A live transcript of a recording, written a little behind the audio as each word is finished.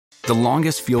The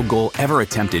longest field goal ever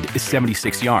attempted is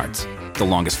 76 yards. The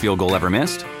longest field goal ever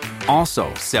missed?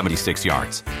 Also 76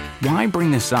 yards. Why bring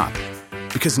this up?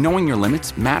 Because knowing your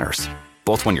limits matters,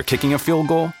 both when you're kicking a field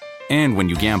goal and when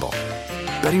you gamble.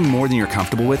 Betting more than you're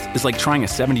comfortable with is like trying a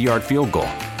 70-yard field goal.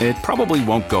 It probably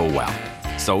won't go well.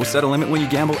 So set a limit when you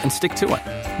gamble and stick to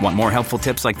it. Want more helpful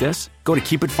tips like this? Go to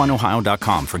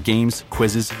keepitfunohio.com for games,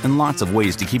 quizzes, and lots of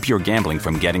ways to keep your gambling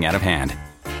from getting out of hand.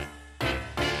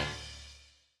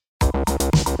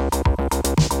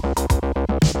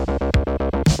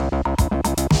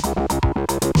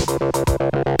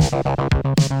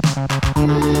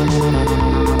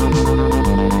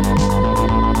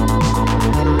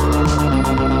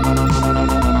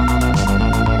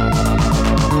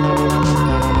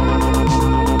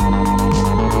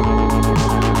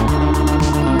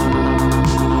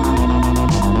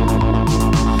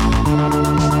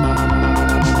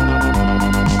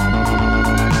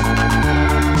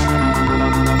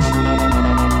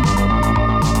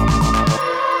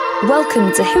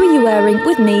 Welcome to Who Are You Wearing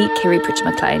with me, Kiri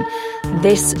Pritchard-McLean.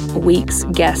 This week's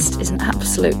guest is an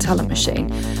absolute talent machine.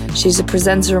 She's a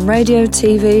presenter on radio,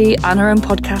 TV, and her own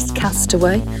podcast,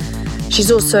 Castaway.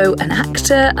 She's also an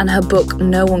actor, and her book,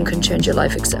 No One Can Change Your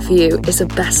Life Except For You, is a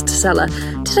bestseller.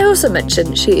 Did I also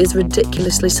mention she is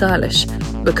ridiculously stylish?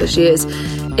 Because she is.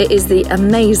 It is the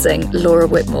amazing Laura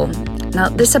Whitmore. Now,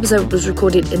 this episode was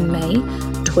recorded in May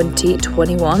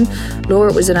 2021.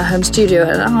 Laura was in her home studio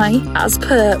and I, as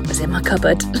per, was in my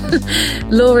cupboard.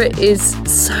 Laura is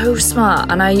so smart,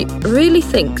 and I really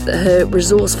think that her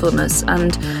resourcefulness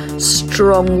and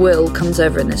strong will comes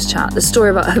over in this chat. The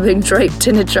story about her being draped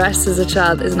in a dress as a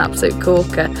child is an absolute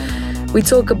corker. We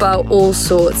talk about all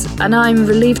sorts, and I'm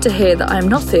relieved to hear that I'm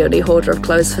not the only hoarder of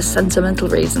clothes for sentimental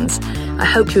reasons. I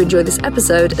hope you enjoy this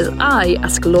episode as I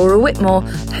ask Laura Whitmore,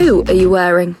 who are you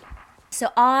wearing? So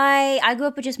I grew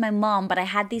up with just my mum, but I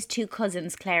had these two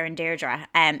cousins, Clare and Deirdre,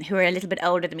 who are a little bit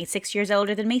older than me, 6 years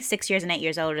older than me, 6 years and 8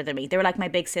 years older than me. They were like my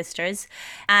big sisters.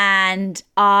 And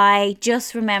I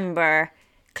just remember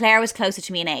Clare was closer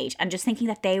to me in age, and just thinking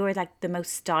that they were like the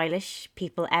most stylish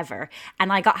people ever.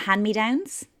 And I got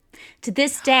hand-me-downs. To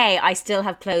this day, I still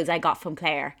have clothes I got from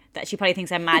Clare that she probably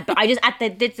thinks I'm mad. But I just,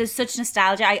 there's such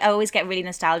nostalgia. I always get really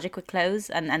nostalgic with clothes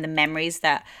and the memories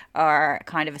that are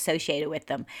kind of associated with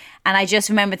them. And I just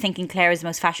remember thinking Clare was the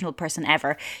most fashionable person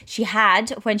ever. She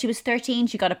had, when she was 13,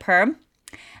 she got a perm,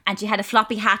 and she had a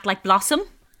floppy hat like Blossom.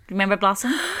 Remember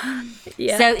Blossom?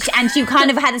 Yeah. So, she kind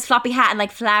of had this floppy hat and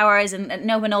like flowers and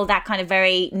when all that kind of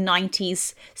very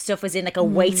 90s stuff was in like a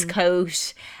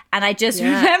waistcoat. And I just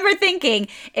remember thinking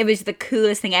it was the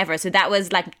coolest thing ever. So that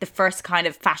was like the first kind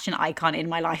of fashion icon in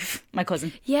my life, my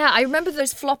cousin. Yeah, I remember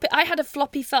those floppy... I had a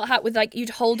floppy felt hat with like, you'd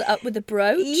hold it up with a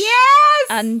brooch. Yes!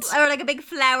 And or like a big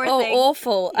flower thing. Oh,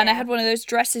 awful. Yeah. And I had one of those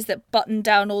dresses that buttoned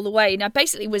down all the way. And I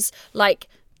basically was like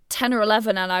 10 or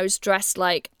 11 and I was dressed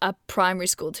like a primary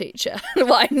school teacher.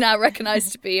 What I now recognise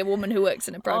to be a woman who works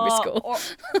in a primary school.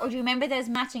 Or do you remember those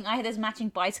matching, I had those matching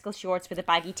bicycle shorts with a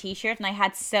baggy t-shirt, and I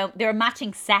had they were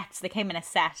matching sets. They came in a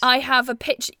set. I have a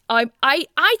picture. I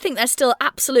think they're still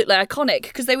absolutely iconic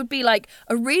because they would be like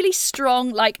a really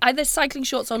strong, like either cycling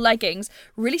shorts or leggings,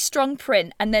 really strong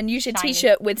print, and then usually a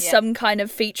t-shirt with some kind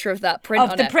of feature of that print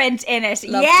on it. Of the print in it.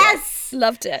 Loved yes! It.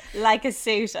 Loved it. Like a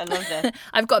suit. I loved it.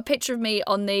 I've got a picture of me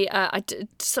on the I did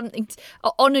something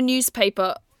on a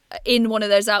newspaper in one of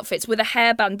those outfits with a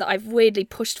hairband that I've weirdly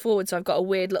pushed forward, so I've got a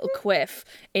weird little quiff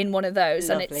in one of those.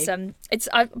 Lovely. And it's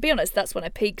I'll be honest, that's when I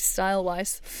peaked style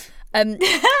wise.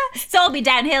 It's all been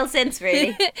downhill since,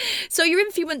 really. So you're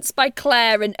influenced by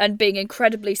Clare and being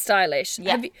incredibly stylish.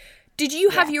 Yeah. Did you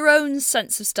have your own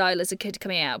sense of style as a kid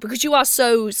coming out? Because you are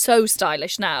so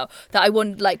stylish now that I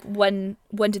wondered, like, when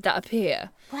did that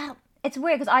appear? Well, it's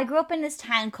weird because I grew up in this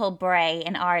town called Bray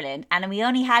in Ireland, and we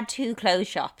only had 2 clothes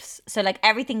shops. So like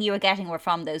everything you were getting were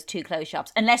from those 2 clothes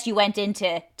shops, unless you went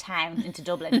into town, into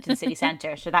Dublin, into the city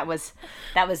centre. So that was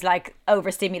like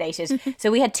overstimulated. So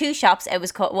we had 2 shops.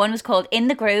 One was called In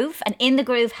the Groove, and In the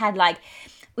Groove had like,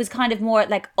 was kind of more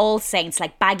like All Saints,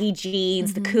 like baggy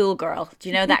jeans, the cool girl. Do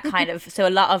you know that kind of? So a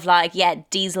lot of like,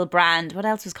 Diesel brand. What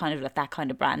else was kind of like that kind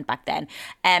of brand back then?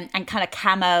 And kind of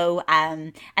camo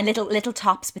and little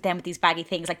tops, but then with these baggy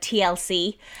things like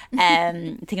TLC.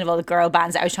 Thinking of all the girl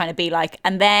bands that I was trying to be like.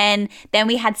 And then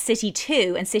we had City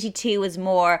 2, and City 2 was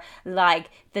more like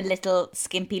the little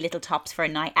skimpy little tops for a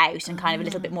night out and kind of a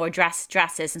little bit more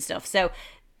dresses and stuff. So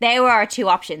They were our two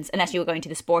options, unless you were going to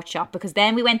the sports shop, because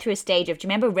then we went through a stage of, do you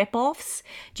remember rip-offs?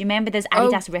 Do you remember those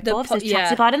Adidas rip-offs, those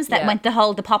tracksuit bottoms that went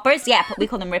the poppers? Yeah, we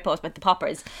call them rip-offs, but the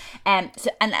poppers. And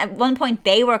at one point,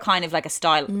 they were kind of like a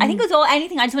style. I think it was all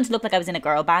anything. I just wanted to look like I was in a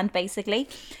girl band, basically.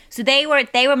 So they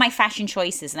were my fashion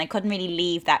choices, and I couldn't really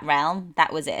leave that realm.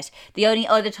 That was it. The only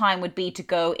other time would be to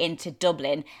go into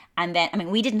Dublin. And then, I mean,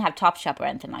 we didn't have Topshop or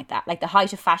anything like that. Like, the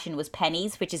height of fashion was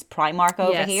Pennies, which is Primark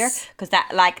over here. Because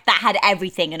that had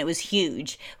everything and it was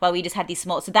huge. While we just had these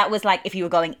small... So that was like, if you were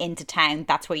going into town,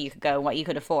 that's where you could go, what you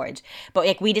could afford. But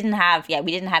like, we didn't have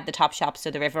the Topshops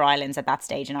or the River Islands at that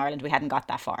stage in Ireland. We hadn't got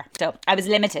that far. So I was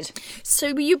limited.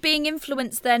 So were you being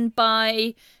influenced then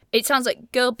by... It sounds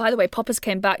like, by the way, poppers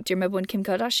came back. Do you remember when Kim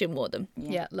Kardashian wore them?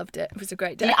 Yeah, loved it. It was a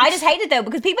great day. Yeah, I just hated it though,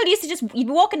 because people used to you'd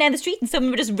be walking down the street and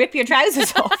someone would just rip your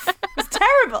trousers off. It was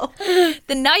terrible.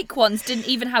 The Nike ones didn't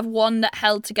even have one that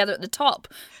held together at the top.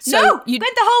 So no, you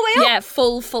went the whole way up. Yeah,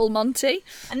 full Monty.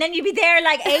 And then you'd be there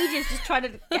like ages just trying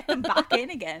to get them back in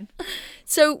again.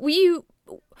 So were you...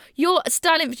 Your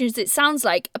style influence, it sounds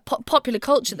like a popular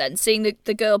culture then, seeing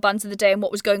the girl bands of the day and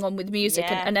what was going on with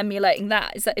music and emulating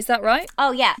that. Is that right?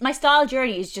 Oh yeah, my style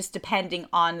journey is just depending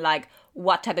on like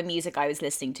what type of music I was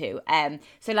listening to.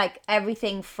 So like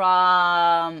everything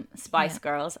from Spice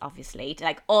Girls, obviously, to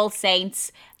like All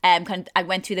Saints. I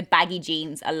went through the baggy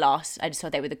jeans a lot. I just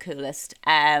thought they were the coolest.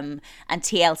 And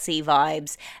TLC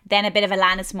vibes. Then a bit of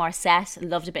Alanis Morissette.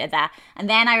 Loved a bit of that. And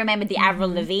then I remembered the Avril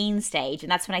Lavigne stage,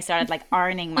 and that's when I started like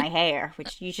ironing my hair,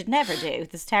 which you should never do.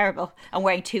 It's terrible. And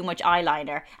wearing too much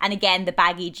eyeliner. And again, the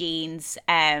baggy jeans.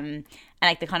 And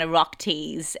like the kind of rock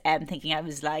tees, thinking I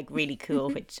was like really cool,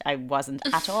 which I wasn't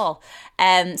at all.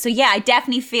 So yeah, I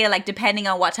definitely feel like depending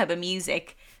on what type of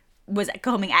music was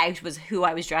coming out was who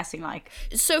I was dressing like.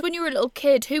 So when you were a little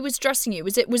kid, who was dressing you?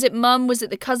 Was it mum? Was it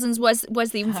the cousins? Where's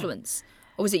the influence?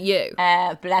 Or was it you?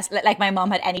 Bless, like my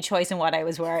mum had any choice in what I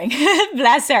was wearing.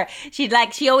 Bless her.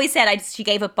 She always said she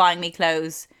gave up buying me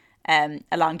clothes a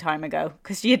long time ago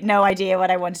because she had no idea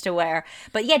what I wanted to wear.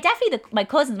 But yeah, definitely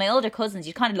my older cousins,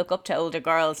 you kind of look up to older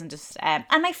girls and just and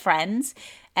my friends,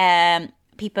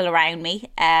 people around me,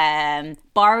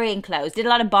 borrowing clothes. Did a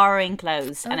lot of borrowing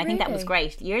clothes, and I think that was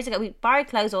great. Years ago, we borrowed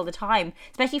clothes all the time,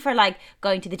 especially for like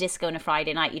going to the disco on a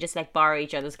Friday night. You just like borrow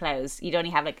each other's clothes. You'd only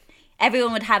have like,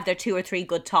 everyone would have their 2 or 3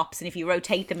 good tops, and if you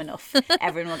rotate them enough,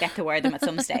 everyone will get to wear them at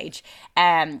some stage.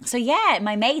 So yeah,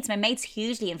 my mates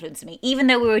hugely influenced me, even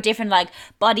though we were different like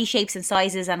body shapes and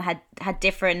sizes and had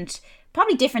different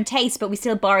tastes, but we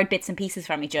still borrowed bits and pieces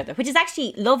from each other, which is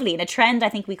actually lovely, and a trend I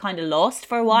think we kind of lost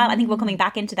for a while. I think we're coming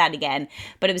back into that again,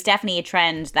 but it was definitely a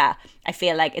trend that I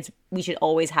feel like we should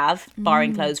always have,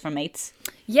 borrowing clothes from mates.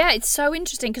 Yeah, it's so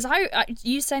interesting because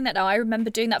you saying that now, I remember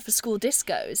doing that for school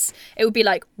discos. It would be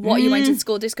like, what are you went to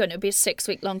school disco? And it would be a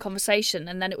 6-week long conversation,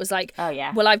 and then it was like, oh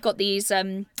yeah, well I've got these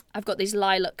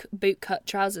lilac bootcut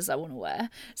trousers I want to wear.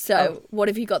 So what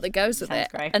have you got that goes with it?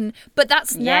 Great. But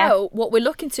that's now what we're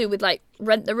looking to with like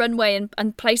Rent the Runway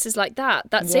and places like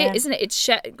that. That's it, isn't it? It's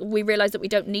we realise that we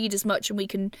don't need as much, and we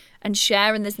can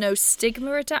share, and there's no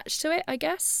stigma attached to it, I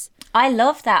guess. I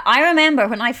love that. I remember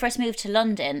when I first moved to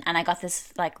London and I got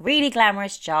this like really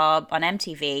glamorous job on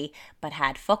MTV, but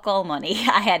had fuck all money.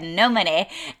 I had no money,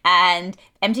 and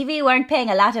MTV weren't paying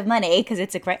a lot of money because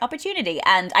it's a great opportunity,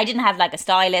 and I didn't have like a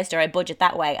stylist or a budget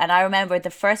that way. And I remember the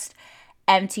first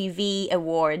MTV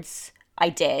awards I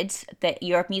did, the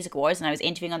Europe Music Awards, and I was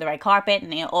interviewing on the red carpet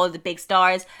and all the big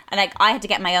stars, and like I had to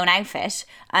get my own outfit.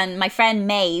 And my friend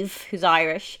Maeve, who's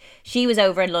Irish, she was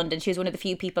over in London. She was one of the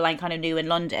few people I kind of knew in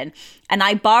London, and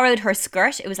I borrowed her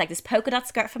skirt. It was like this polka dot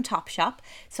skirt from Topshop,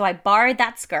 so I borrowed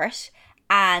that skirt.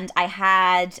 And I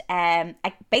had, I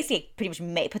basically pretty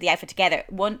much put the outfit together.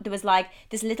 There was like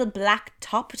this little black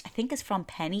top, which I think is from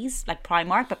Pennies, like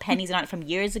Primark, but Pennies are not from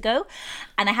years ago.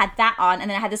 And I had that on, and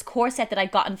then I had this corset that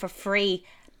I'd gotten for free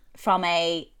from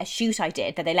a shoot I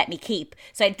did that they let me keep.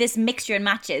 So I had this mixture and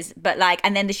matches, but like,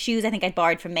 and then the shoes I think I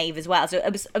borrowed from Maeve as well. So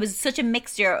it was such a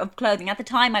mixture of clothing. At the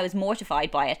time I was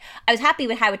mortified by it. I was happy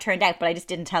with how it turned out, but I just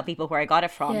didn't tell people where I got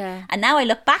it from. Yeah. And now I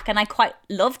look back and I quite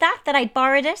love that I'd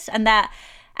borrowed it, and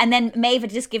then Maeve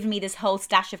had just given me this whole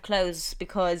stash of clothes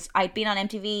because I'd been on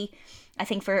MTV I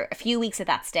think for a few weeks at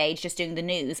that stage just doing the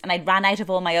news, and I'd ran out of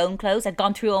all my own clothes. I'd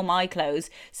gone through all my clothes,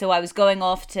 so I was going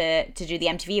off to do the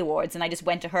MTV Awards, and I just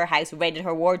went to her house, raided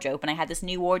her wardrobe, and I had this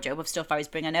new wardrobe of stuff I was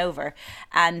bringing over.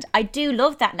 And I do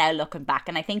love that now looking back,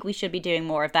 and I think we should be doing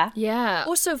more of that. Yeah.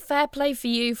 Also fair play for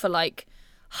you for like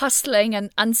hustling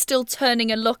and still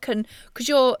turning a look, and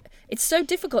because it's so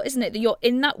difficult, isn't it, that you're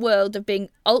in that world of being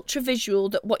ultra visual,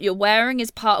 that what you're wearing is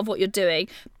part of what you're doing,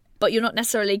 but you're not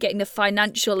necessarily getting the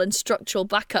financial and structural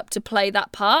backup to play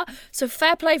that part. So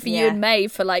fair play for you and May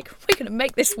for like, we're going to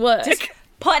make this work. Just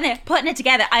putting it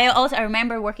together. I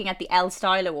remember working at the Elle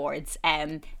Style Awards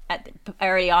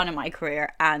early on in my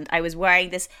career, and I was wearing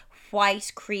this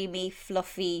white, creamy,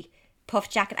 fluffy puff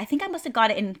jacket. I think I must have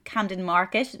got it in Camden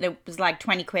Market. It was like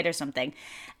 20 quid or something.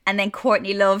 And then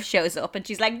Courtney Love shows up and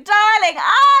she's like, darling,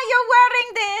 you're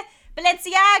wearing the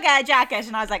Balenciaga jacket.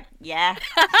 And I was like, yeah,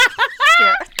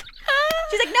 sure.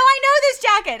 She's like, no, I know this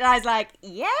jacket. And I was like,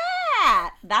 yeah,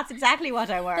 that's exactly what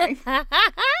I'm wearing. People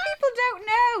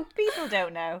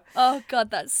don't know. Oh,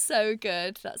 God, that's so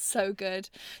good. That's so good.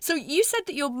 So you said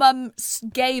that your mum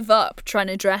gave up trying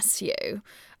to dress you.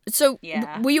 So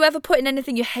were you ever put in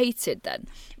anything you hated then?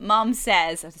 Mom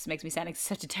says, this makes me sound like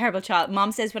such a terrible child.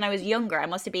 Mom says when I was younger, I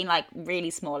must have been like really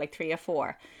small, like 3 or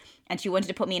 4. And she wanted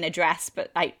to put me in a dress,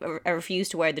 but I refused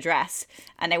to wear the dress,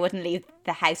 and I wouldn't leave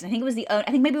the house. And I think it was I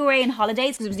think maybe we were in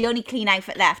holidays because it was the only clean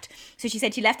outfit left. So she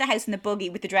said she left the house in the buggy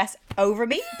with the dress over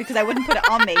me because I wouldn't put it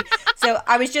on me. So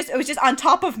it was just on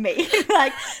top of me,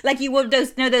 like you would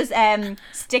those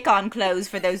stick-on clothes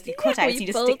for those cutouts. You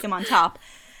just stick them on top.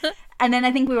 And then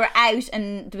I think we were out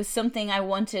and there was something I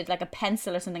wanted, like a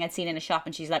pencil or something I'd seen in a shop.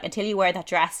 And she's like, until you wear that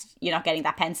dress, you're not getting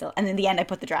that pencil. And in the end, I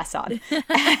put the dress on.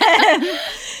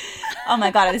 Oh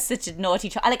my God, I was such a naughty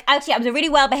child. Actually, I was a really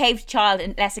well-behaved child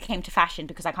unless it came to fashion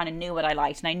because I kind of knew what I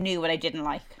liked and I knew what I didn't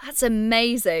like. That's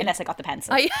amazing. Unless I got the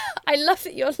pencil. I love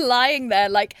that you're lying there.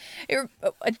 Like,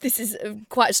 this is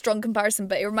quite a strong comparison,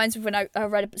 but it reminds me of when I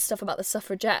read stuff about the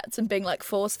suffragettes and being like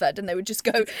force-fed and they would just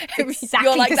go, exactly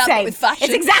you're like the that same. With fashion.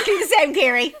 It's exactly the same,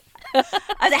 Kiri. I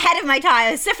was ahead of my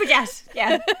time. Suffragette.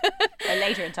 Yeah. Or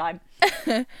later in time.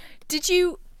 Did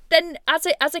you then, as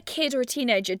a kid or a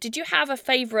teenager, did you have a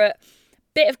favourite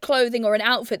bit of clothing or an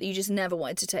outfit that you just never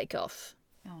wanted to take off?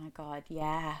 Oh my God,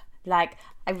 yeah. Like,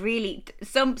 I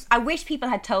wish people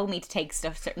had told me to take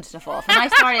certain stuff off. When I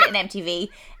started in MTV,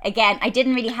 again, I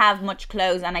didn't really have much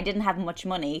clothes and I didn't have much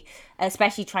money,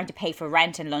 especially trying to pay for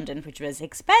rent in London, which was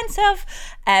expensive.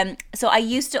 So I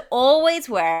used to always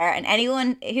wear, and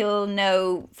anyone who'll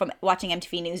know from watching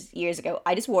MTV News years ago,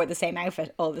 I just wore the same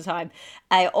outfit all the time.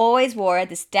 I always wore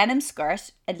this denim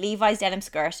skirt, a Levi's denim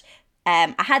skirt.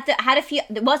 I had a few.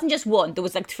 There wasn't just one. There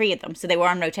was like 3 of them, so they were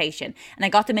on rotation. And I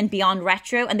got them in Beyond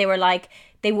Retro, and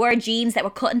they were jeans that were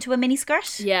cut into a mini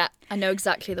skirt. Yeah, I know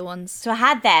exactly the ones. So I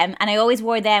had them, and I always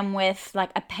wore them with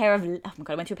like a pair of, oh my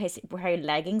God, I went through a pair of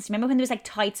leggings. Remember when there was like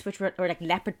tights which were like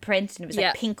leopard print, and it was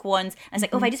like pink ones? And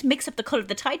it's like, if I just mix up the colour of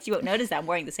the tights, you won't notice that I'm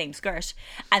wearing the same skirt.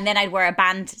 And then I'd wear a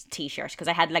band t-shirt because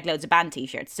I had like loads of band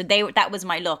t-shirts. So that was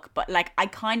my look. But like I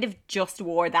kind of just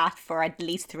wore that for at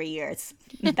least 3 years.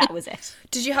 That was it.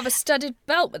 Did you have a studded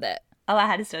belt with it? Oh, I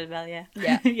had a studded belt, yeah.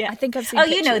 Yeah. I think I've seen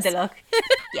pictures. You know the look.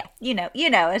 Yeah, you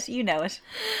know it.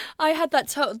 I had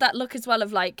that look as well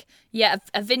of like,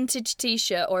 a vintage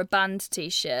t-shirt or a band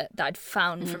t-shirt that I'd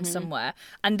found from somewhere.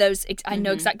 And those, I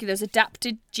know exactly those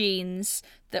adapted jeans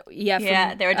that,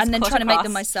 they were just and then trying to make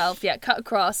them myself. Yeah, cut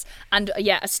across. And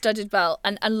a studded belt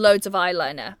and loads of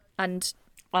eyeliner and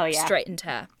straightened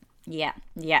hair. Yeah.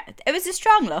 It was a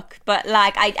strong look, but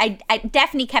like I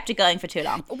definitely kept it going for too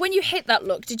long. When you hit that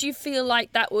look, did you feel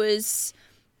like that was...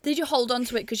 Did you hold on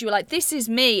to it because you were like, this is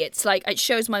me? It's like, it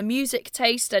shows my music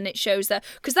taste and it shows that...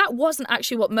 Because that wasn't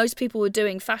actually what most people were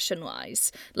doing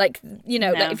fashion-wise. Like,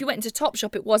 like if you went into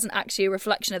Topshop, it wasn't actually a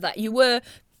reflection of that. You were...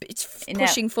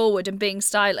 pushing forward and being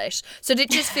stylish. So did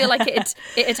it just feel like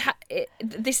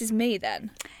this is me then?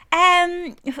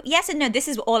 Yes and no. This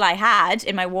is all I had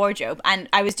in my wardrobe, and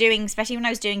I was doing, especially when I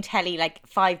was doing telly like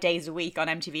 5 days a week on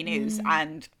MTV News,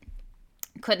 and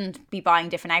couldn't be buying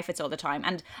different outfits all the time.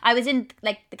 And I was in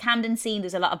like the Camden scene.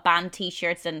 There's a lot of band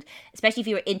t-shirts, and especially if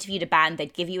you were interviewed a band,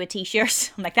 they'd give you a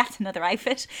t-shirt. I'm like, that's another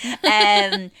outfit.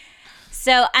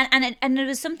 So and there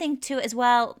was something to it as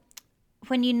well.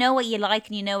 When you know what you like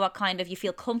and you know what kind of you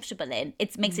feel comfortable in,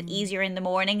 it makes it easier in the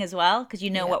morning as well because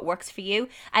you know what works for you.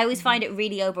 I always find it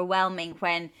really overwhelming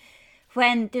when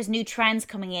there's new trends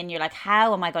coming in. You're like,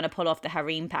 how am I going to pull off the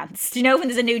harem pants? Do you know when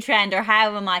there's a new trend? Or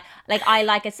how am I, like, I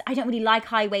don't really like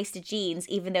high-waisted jeans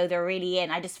even though they're really in.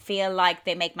 I just feel like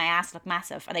they make my ass look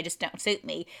massive and they just don't suit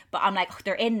me. But I'm like,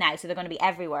 they're in now, so they're going to be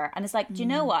everywhere. And it's like, do you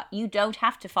know what? You don't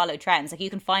have to follow trends. Like, you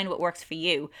can find what works for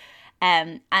you.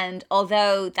 And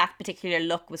although that particular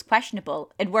look was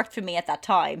questionable, it worked for me at that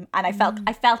time, and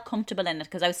I felt comfortable in it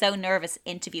because I was so nervous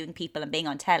interviewing people and being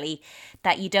on telly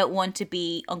that you don't want to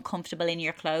be uncomfortable in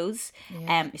your clothes.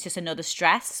 It's just another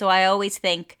stress. So I always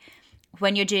think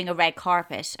when you're doing a red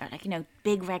carpet, or like,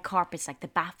 big red carpets like the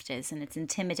BAFTAs, and it's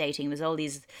intimidating. There's all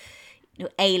these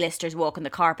A-listers walking the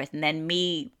carpet and then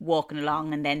me walking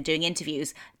along and then doing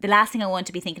interviews, the last thing I want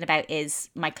to be thinking about is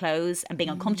my clothes and being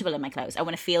uncomfortable in my clothes. I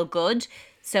want to feel good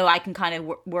so I can kind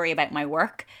of worry about my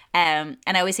work. And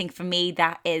I always think for me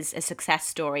that is a success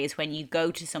story, is when you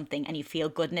go to something and you feel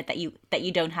good in it, that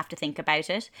you don't have to think about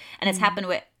it. And it's happened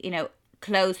with,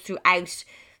 clothes throughout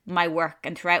my work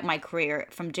and throughout my career,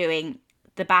 from doing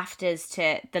the BAFTAs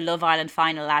to the Love Island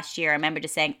final last year. I remember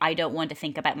just saying, I don't want to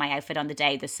think about my outfit on the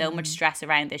day. There's so much stress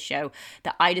around this show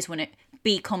that I just want to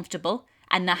be comfortable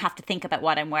and not have to think about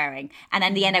what I'm wearing. And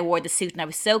in the end, I wore the suit and I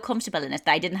was so comfortable in it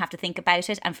that I didn't have to think about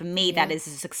it. And for me, that is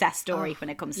a success story when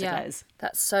it comes to clothes.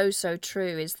 That's so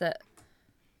true, is that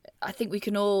I think we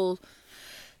can all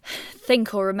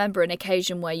think or remember an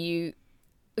occasion where you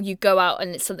go out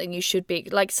and it's something you should be,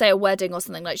 like, say a wedding or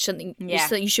something, like something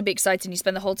you should be excited, and you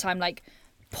spend the whole time like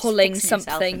pulling fixing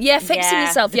something yourself. Fixing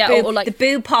yourself, or like the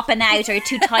boob popping out, or you're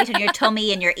too tight on your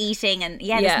tummy and you're eating, and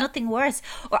there's nothing worse.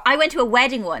 Or I went to a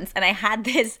wedding once and I had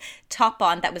this top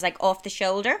on that was like off the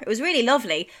shoulder. It was really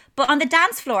lovely, but on the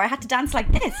dance floor I had to dance like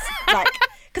this, like,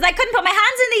 because I couldn't put my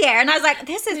hands in the air, and I was like,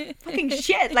 this is fucking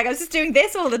shit. Like, I was just doing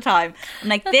this all the time. I'm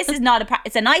like, this is not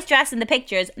it's a nice dress in the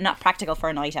pictures, not practical for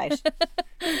a night out.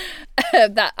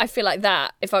 That, I feel like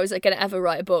that, if I was going to ever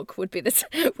write a book, would be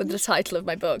the title of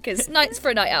my book, is Nights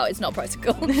for a Night Out. It's not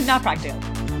practical. Not practical.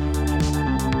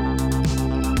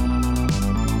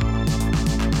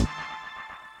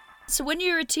 So when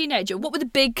you were a teenager, what were the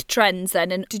big trends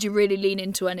then, and did you really lean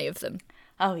into any of them?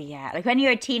 Oh yeah, like when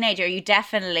you're a teenager, you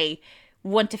definitely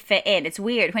want to fit in. It's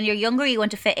weird. When you're younger, you want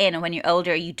to fit in, and when you're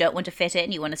older, you don't want to fit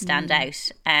in. You want to stand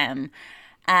out.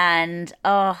 And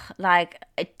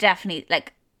it definitely,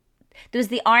 like, there was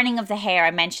the ironing of the hair.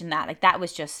 I mentioned that. Like, that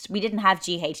was just, we didn't have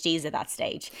GHDs at that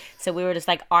stage, so we were just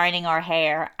like ironing our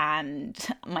hair. And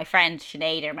my friend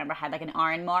Sinead, I remember, had like an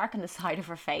iron mark on the side of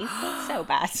her face. So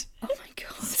bad. Oh my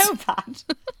god, so bad.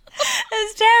 It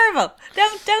was terrible.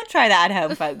 Don't try that at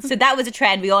home, folks. So that was a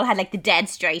trend. We all had like the dead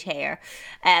straight hair,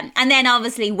 and then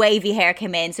obviously wavy hair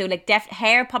came in. So like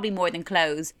hair probably more than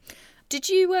clothes. Did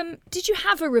you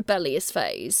have a rebellious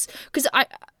phase?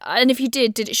 And if you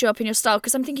did it show up in your style?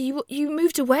 Because I'm thinking you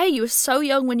moved away. You were so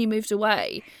young when you moved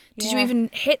away. Did you even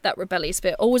hit that rebellious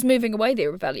bit, or was moving away the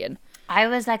rebellion? I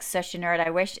was like such a nerd. I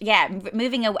wish,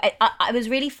 moving away. It was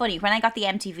really funny when I got the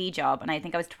MTV job, and I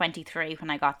think I was 23 when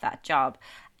I got that job.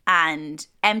 And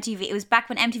MTV, it was back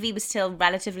when MTV was still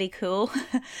relatively cool,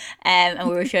 and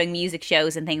we were showing music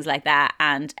shows and things like that,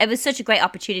 and it was such a great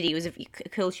opportunity. It was a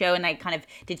cool show, and I kind of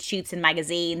did shoots in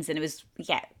magazines, and it was,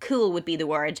 cool would be the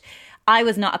word. I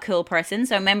was not a cool person,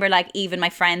 so I remember, like, even my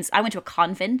friends, I went to a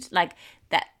convent, like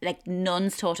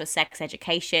nuns taught us sex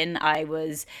education. I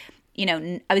was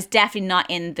definitely not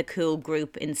in the cool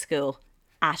group in school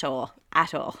at all.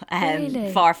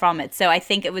 Really? Far from it. So I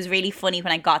think it was really funny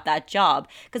when I got that job,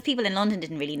 because people in London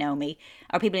didn't really know me,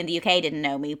 or people in the UK didn't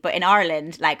know me, but in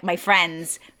Ireland, like, my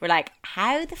friends were like,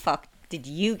 how the fuck did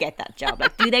you get that job?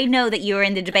 Like, do they know that you're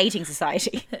in the debating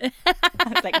society? I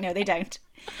was like, no, they don't.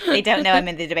 They don't know I'm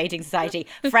in the debating society,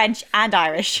 French and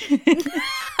Irish. Do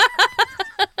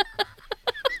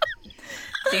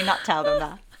not tell them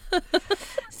that.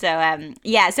 So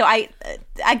so I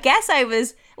guess I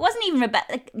was, it wasn't even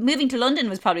moving to London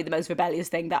was probably the most rebellious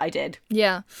thing that I did.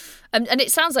 Yeah. And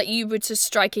it sounds like you were just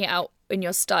striking it out in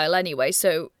your style anyway.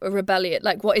 So a rebellion,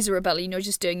 like, what is a rebellion? You're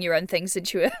just doing your own thing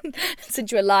since you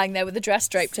were lying there with the dress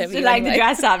draped over you. Like, the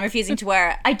dress on, refusing to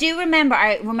wear it. I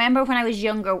remember when I was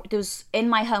younger, there was, in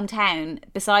my hometown,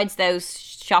 besides those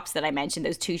shops that I mentioned,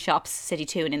 those two shops, City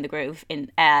 2 and In the Groove,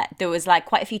 there was like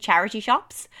quite a few charity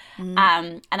shops.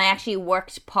 And I actually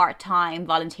worked part-time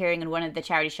volunteering in one of the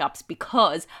charity shops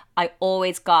because I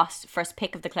always got first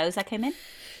pick of the clothes that came in.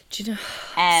 Do you know?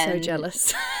 So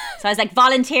jealous. So I was like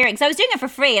volunteering. So I was doing it for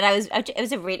free, and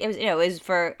it was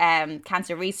for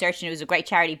cancer research, and it was a great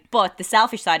charity. But the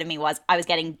selfish side of me was I was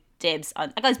getting dibs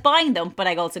on, like, I was buying them, but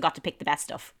I also got to pick the best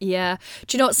stuff. Yeah.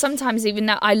 Do you know what? Sometimes even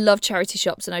now, I love charity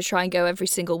shops, and I try and go every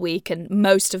single week, and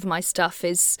most of my stuff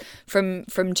is from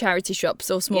charity shops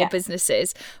or small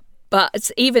businesses.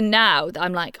 But even now,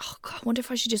 I'm like, oh God, I wonder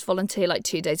if I should just volunteer like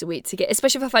 2 days a week to get,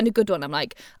 especially if I find a good one. I'm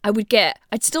like,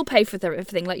 I'd still pay for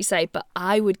everything, like you say, but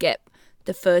I would get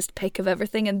the first pick of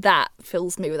everything, and that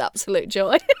fills me with absolute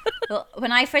joy. Well,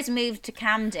 when I first moved to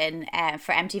Camden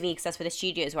for MTV, because that's where the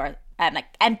studios were,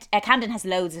 Camden has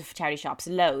loads of charity shops,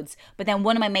 loads. But then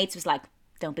one of my mates was like,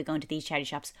 don't be going to these charity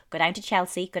shops. Go down to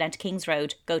Chelsea, go down to Kings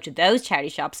Road, go to those charity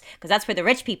shops, because that's where the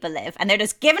rich people live, and they're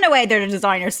just giving away their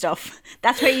designer stuff.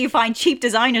 That's where you find cheap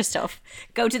designer stuff.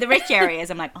 Go to the rich areas.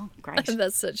 I'm like, oh, great.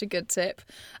 That's such a good tip.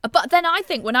 But then I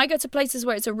think when I go to places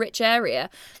where it's a rich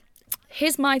area,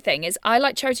 Here's my thing is I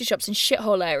like charity shops in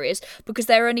shithole areas because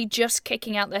they're only just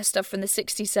kicking out their stuff from the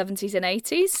 60s, 70s and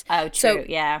 80s. Oh, true, so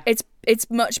yeah. It's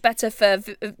much better for,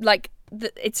 like,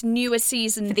 it's newer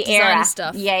season for the design era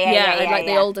stuff. Yeah, like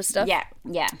the older stuff.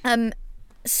 Yeah.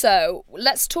 So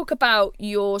let's talk about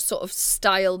your sort of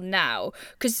style now,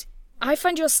 because I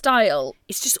find your style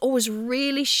is just always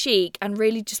really chic and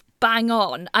really just bang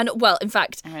on, and well, in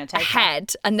fact,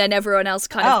 ahead, and then everyone else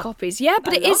kind of copies. Yeah,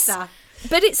 but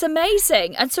but it's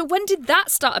amazing. And so when did that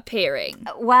start appearing?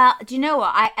 Well, do you know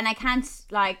what? I can't,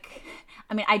 like,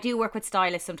 I mean, I do work with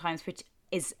stylists sometimes, which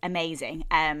is amazing,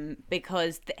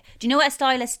 because do you know what a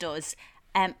stylist does?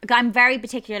 I'm very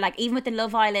particular, like even with the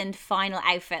Love Island final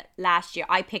outfit last year,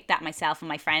 I picked that myself and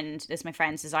my friend, this is my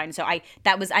friend's design, so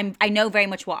I know very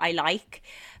much what I like,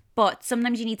 but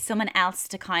sometimes you need someone else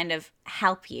to kind of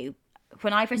help you.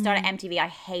 When I first started MTV, I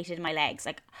hated my legs.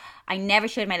 Like, I never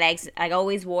showed my legs. I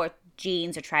always wore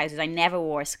jeans or trousers. I never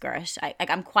wore a skirt.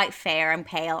 I'm quite fair and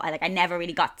pale. I never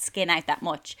really got skin out that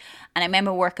much. And I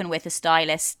remember working with a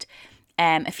stylist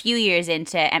a few years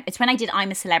into, it's when I did I'm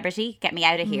a Celebrity, Get Me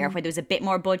Out of Here, where there was a bit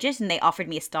more budget and they offered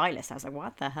me a stylist. I was like,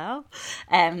 what the hell?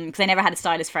 Because I never had a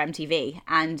stylist for MTV.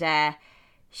 And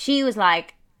she was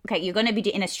like, okay, you're going to be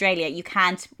in Australia. You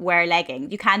can't wear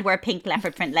leggings. You can't wear pink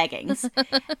leopard print leggings.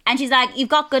 And she's like, you've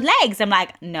got good legs. I'm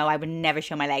like, no, I would never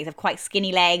show my legs. I have quite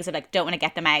skinny legs. I don't want to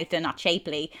get them out. They're not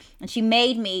shapely. And she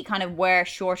made me kind of wear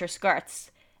shorter skirts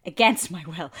against my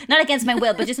will. Not against my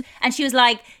will, but just, and she was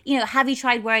like, have you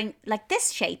tried wearing like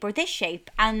this shape or this shape?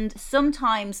 And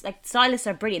sometimes, like, stylists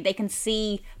are brilliant. They can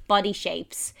see body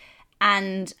shapes.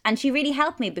 And she really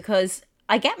helped me because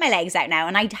I get my legs out now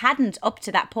and I hadn't up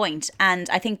to that point. And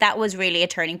I think that was really a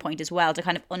turning point as well, to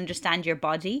kind of understand your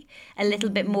body a little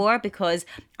bit more, because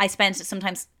I spent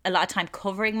sometimes a lot of time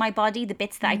covering my body, the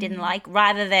bits that I didn't like,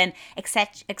 rather than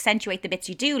accentuate the bits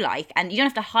you do like. And you don't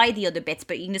have to hide the other bits,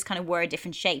 but you can just kind of wear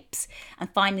different shapes and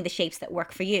finding the shapes that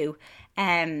work for you.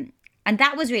 And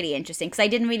that was really interesting because I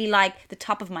didn't really like the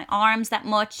top of my arms that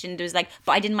much. And there was like,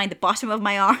 but I didn't mind the bottom of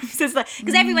my arms. It's like,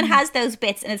 because everyone has those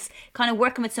bits, and it's kind of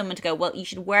working with someone to go, well, you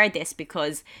should wear this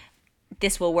because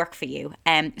this will work for you.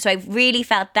 So I really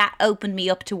felt that opened me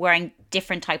up to wearing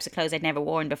different types of clothes I'd never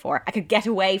worn before. I could get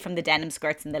away from the denim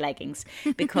skirts and the leggings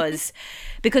because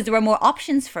there were more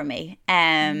options for me.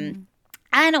 And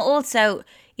also,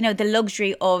 the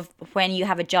luxury of when you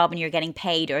have a job and you're getting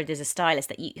paid, or there's a stylist,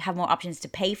 that you have more options to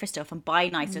pay for stuff and buy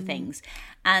nicer things.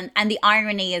 And the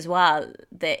irony as well,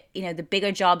 that, the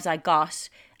bigger jobs I got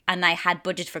and I had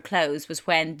budget for clothes was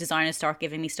when designers start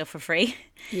giving me stuff for free.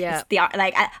 Yeah.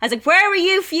 I was like, where were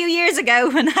you a few years ago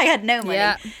when I had no money?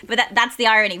 Yeah. But that's the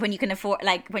irony. When you can afford,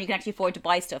 like, when you can actually afford to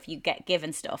buy stuff, you get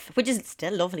given stuff, which is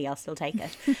still lovely. I'll still take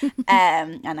it.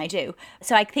 And I do.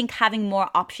 So I think having more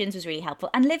options was really helpful.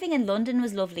 And living in London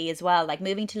was lovely as well. Like,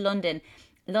 moving to London.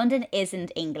 London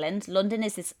isn't England. London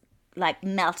is this, like,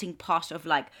 melting pot of,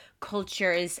 like,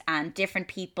 cultures and different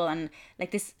people, and,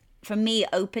 like, this, for me,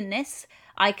 openness.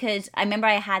 I remember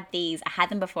I had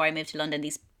them before I moved to London,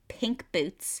 these pink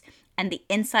boots, and the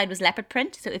inside was leopard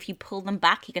print. So if you pull them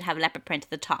back, you could have leopard print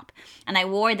at the top. And I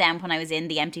wore them when I was in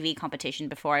the MTV competition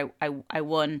before I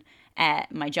won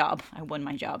my job. I won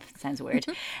my job. It sounds weird.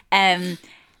 And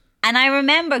I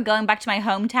remember going back to my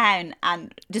hometown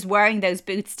and just wearing those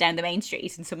boots down the main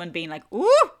street, and someone being like,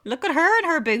 ooh, look at her and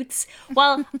her boots.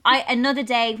 Well, another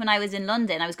day when I was in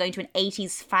London, I was going to an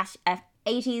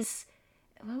 80s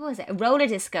what was it? A roller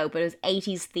disco, but it was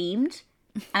 80s themed.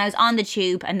 And I was on the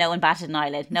tube and no one batted an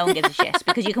eyelid. No one gives a shit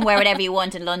because you can wear whatever you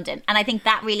want in London. And I think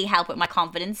that really helped with my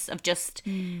confidence of just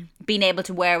being able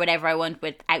to wear whatever I want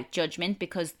without judgment,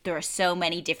 because there are so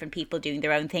many different people doing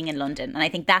their own thing in London. And I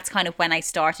think that's kind of when I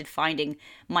started finding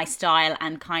my style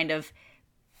and kind of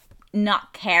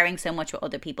not caring so much what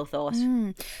other people thought.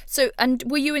 So, and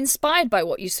were you inspired by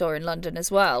what you saw in London as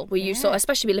well? Were you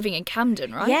especially living in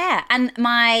Camden, right? Yeah, and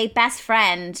my best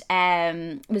friend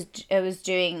was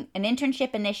doing an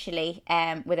internship initially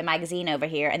with a magazine over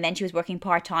here, and then she was working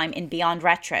part-time in Beyond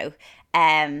Retro.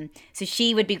 So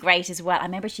she would be great as well. I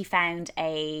remember she found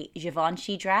a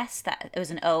Givenchy dress that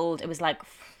it was like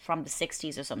from the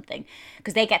 60s or something,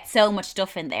 because they get so much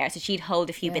stuff in there, so she'd hold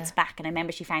a few bits back, and I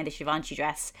remember she found the Givenchy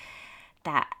dress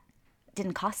that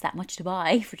didn't cost that much to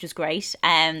buy, which was great. So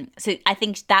I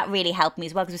think that really helped me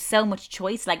as well, because there's so much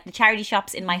choice. Like, the charity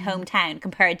shops in my hometown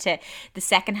compared to the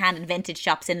secondhand and vintage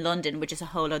shops in London, which is a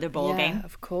whole other ballgame. Yeah,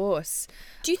 of course.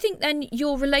 Do you think then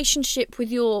your relationship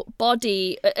with your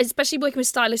body, especially working with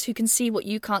stylists who can see what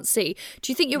you can't see,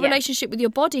 do you think your relationship with your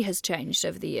body has changed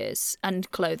over the years, and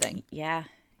clothing? Yeah.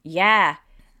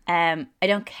 I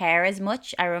don't care as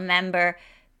much. I remember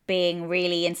being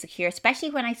really insecure, especially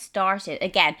when I started.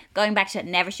 Again, going back to it,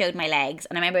 never showed my legs.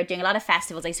 And I remember doing a lot of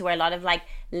festivals. I used to wear a lot of like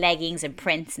leggings and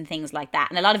prints and things like that.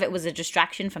 And a lot of it was a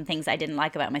distraction from things I didn't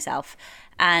like about myself.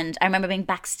 And I remember being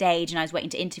backstage and I was waiting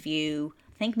to interview,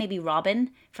 I think maybe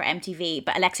Robin for MTV,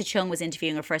 but Alexa Chung was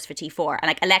interviewing her first for T4. And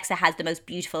like Alexa has the most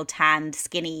beautiful tanned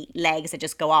skinny legs that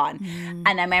just go on.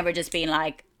 And I remember just being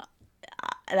like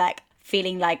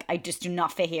feeling like I just do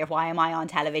not fit here. Why am I on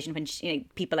television when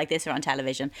people like this are on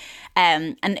television?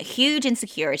 And huge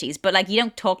insecurities, but like you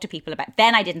don't talk to people about.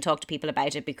 Then I didn't talk to people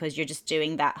about it because you're just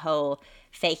doing that whole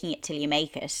faking it till you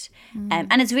make it.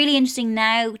 And it's really interesting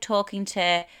now talking to.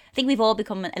 I think we've all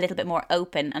become a little bit more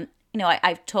open, and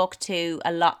I've talked to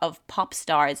a lot of pop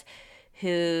stars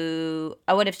who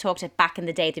I would have talked to back in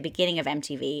the day at the beginning of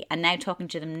MTV, and now talking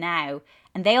to them now,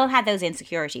 and they all had those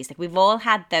insecurities. Like we've all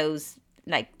had those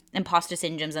like imposter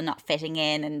syndromes and not fitting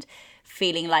in and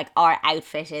feeling like our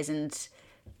outfit isn't,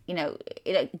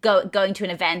 going to an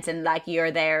event and like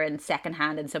you're there in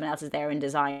secondhand and someone else is there in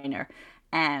designer.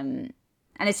 And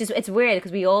it's weird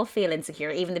because we all feel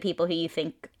insecure, even the people who you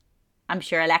think. I'm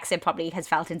sure Alexa probably has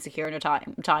felt insecure in her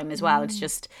time as well. It's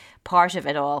just part of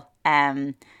it all.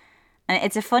 And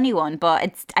it's a funny one,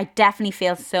 but I definitely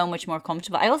feel so much more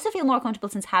comfortable. I also feel more comfortable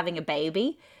since having a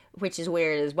baby, which is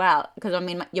weird as well. Because, I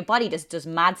mean, your body just does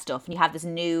mad stuff and you have this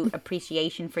new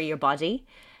appreciation for your body.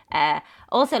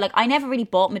 Also, like, I never really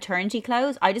bought maternity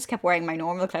clothes. I just kept wearing my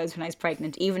normal clothes when I was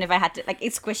pregnant, even if I had to, like,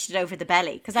 it squished it over the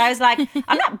belly. Because I was like,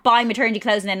 I'm not buying maternity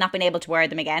clothes and then not being able to wear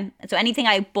them again. So anything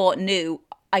I bought new,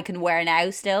 I can wear now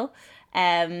still.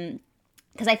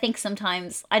 Because I think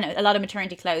sometimes, I know, a lot of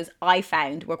maternity clothes I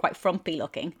found were quite frumpy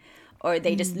looking, or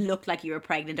they just looked like you were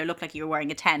pregnant or looked like you were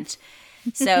wearing a tent.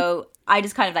 So I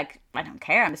just kind of like, I don't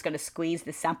care. I'm just going to squeeze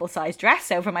this sample size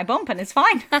dress over my bump and it's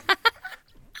fine.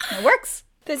 It works.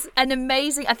 There's an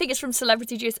amazing, I think it's from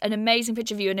Celebrity Juice, an amazing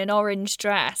picture of you in an orange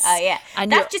dress. Oh yeah,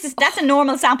 and that's a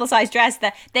normal sample size dress.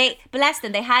 That they, bless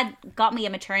them, they had got me a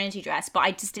maternity dress, but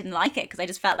I just didn't like it because I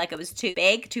just felt like it was too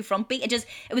big, too frumpy. It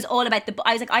was all about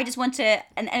I was like, I just want to,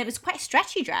 and it was quite a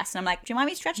stretchy dress, and I'm like, do you mind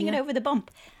me stretching it over the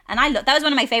bump? And that was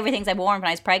one of my favorite things I wore when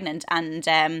I was pregnant. And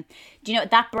do you know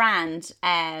that brand?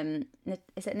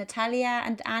 Is it Natalia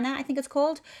and Anna? I think it's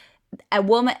called. A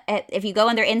woman, if you go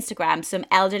on their Instagram, some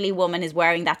elderly woman is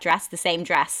wearing that dress, the same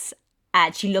dress.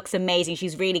 She looks amazing.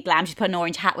 She's really glam. She's put an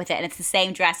orange hat with it and it's the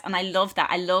same dress. And I love that.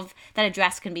 I love that a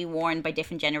dress can be worn by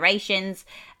different generations,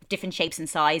 different shapes and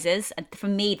sizes. And for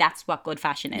me, that's what good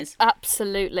fashion is.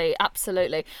 Absolutely.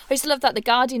 Absolutely. I used to love that. The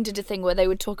Guardian did a thing where they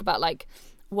would talk about like,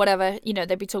 whatever,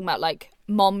 they'd be talking about like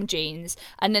mom jeans,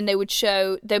 and then they would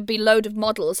show, there'd be a load of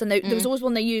models, and there was always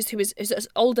one they used who was an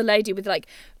older lady with like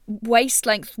waist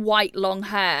length white long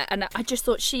hair, and I just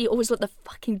thought she always looked the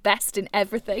fucking best in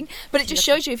everything. But it just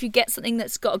shows you, if you get something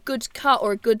that's got a good cut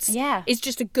or it's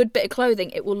just a good bit of clothing,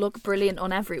 it will look brilliant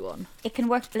on everyone. It can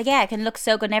work, it can look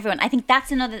so good on everyone. I think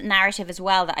that's another narrative as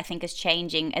well that I think is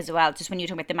changing as well, just when you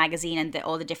talk about the magazine and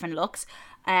all the different looks.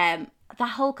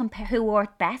 That whole compare who wore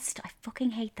it best, I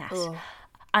fucking hate that. Ugh.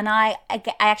 And I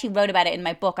actually wrote about it in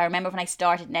my book. I remember when I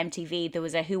started in MTV, there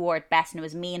was a who wore it best, and it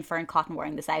was me and Fern Cotton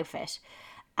wearing this outfit.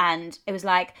 And it was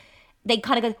like, they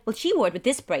kind of go, well, she wore it with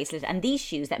this bracelet and these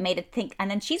shoes that made it think,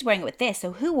 and then she's wearing it with this,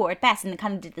 so who wore it best? And they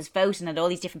kind of did this vote and had all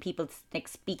these different people like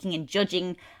speaking and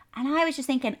judging. And I was just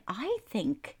thinking, I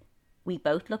think we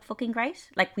both look fucking great.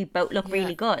 Like, we both look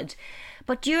really good.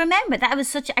 But do you remember, that was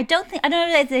such, I don't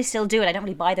know if they still do it. I don't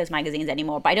really buy those magazines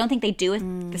anymore, but I don't think they do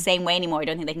it the same way anymore. I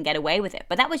don't think they can get away with it.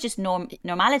 But that was just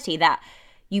normality, that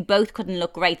you both couldn't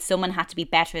look great. Someone had to be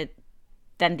better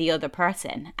than the other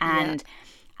person. And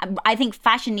I think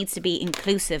fashion needs to be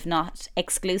inclusive, not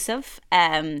exclusive.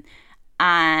 And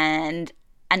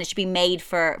it should be made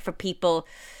for people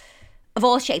of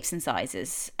all shapes and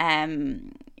sizes.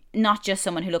 Not just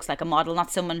someone who looks like a model,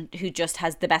 not someone who just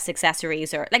has the best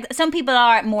accessories, or like some people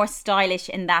are more stylish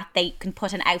in that they can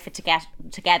put an outfit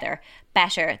together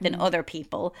better than other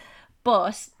people.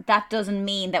 But that doesn't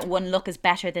mean that one look is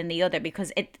better than the other,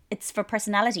 because it's for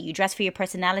personality. You dress for your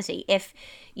personality. If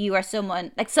you are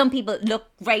someone, like some people look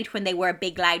great when they wear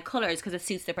big loud colours because it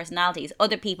suits their personalities.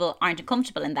 Other people aren't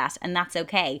comfortable in that, and that's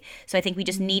okay. So I think we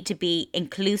just need to be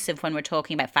inclusive when we're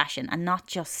talking about fashion, and not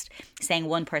just saying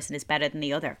one person is better than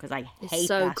the other, because I hate that. It's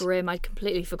so grim. I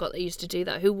completely forgot they used to do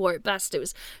that. Who wore it best? It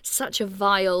was such a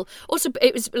vile... Also,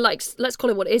 it was like, let's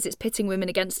call it what it is. It's pitting women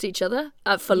against each other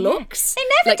for looks. They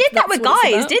never did that with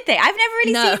guys, did they? I've never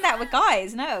really seen that with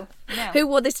guys. No. Who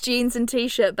wore this jeans and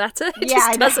t-shirt better? It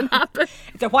just doesn't happen.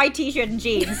 It's a white t-shirt and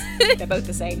jeans. They're both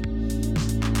the same.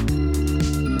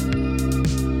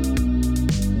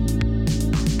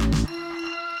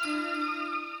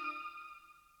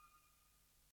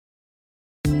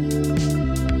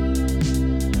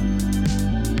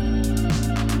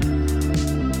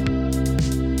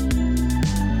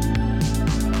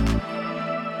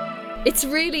 It's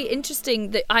really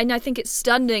interesting and I think it's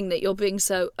stunning that you're being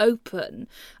so open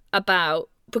about,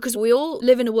 because we all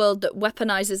live in a world that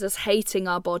weaponizes us hating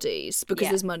our bodies because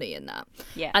there's money in that.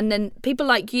 Yeah. And then people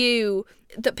like you,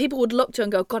 that people would look to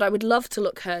and go, God, I would love to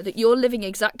look her, that you're living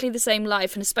exactly the same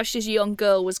life. And especially as a young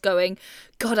girl was going,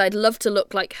 God, I'd love to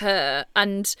look like her.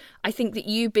 And I think that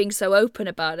you being so open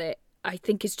about it, I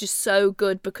think is just so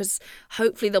good, because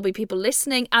hopefully there'll be people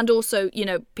listening, and also, you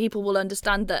know, people will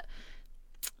understand that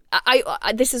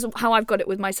I this is how I've got it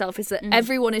with myself, is that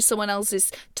everyone is someone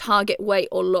else's target weight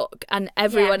or look, and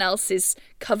everyone else is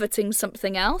coveting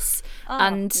something else.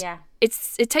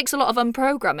 It takes a lot of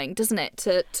unprogramming, doesn't it,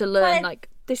 to learn, like,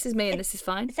 this is me and this is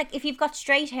fine. It's like, if you've got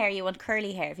straight hair, you want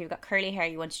curly hair. If you've got curly hair,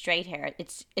 you want straight hair.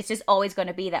 It's just always going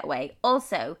to be that way.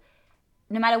 Also,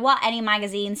 no matter what any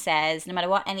magazine says, no matter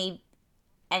what any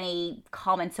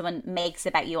comment someone makes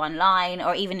about you online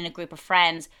or even in a group of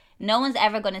friends, no one's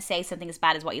ever going to say something as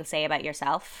bad as what you'll say about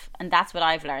yourself. And that's what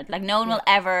I've learned. Like, no one will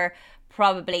ever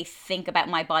probably think about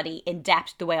my body in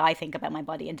depth the way I think about my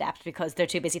body in depth, because they're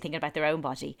too busy thinking about their own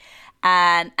body.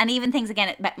 And even things,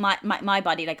 again, about my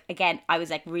body, like, again, I was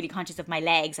like really conscious of my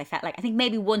legs. I felt like, I think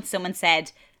maybe once someone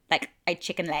said, like, I had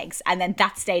chicken legs, and then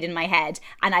that stayed in my head,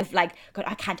 and I've like, God,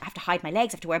 I have to hide my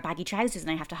legs, I have to wear baggy trousers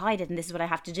and I have to hide it, and this is what I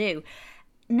have to do.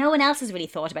 No one else has really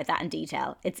thought about that in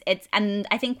detail. And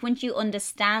I think once you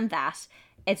understand that,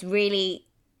 it's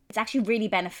actually really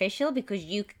beneficial, because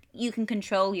you can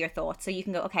control your thoughts. So you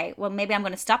can go, okay, well, maybe I'm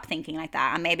going to stop thinking like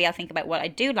that, and maybe I'll think about what I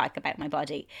do like about my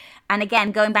body. And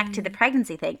again, going back to the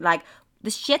pregnancy thing, like,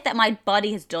 the shit that my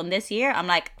body has done this year, I'm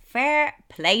like, fair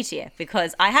play to you,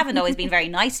 because I haven't always been very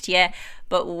nice to you,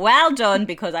 but well done,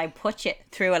 because I put you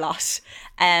through a lot.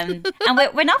 And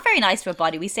we're not very nice to our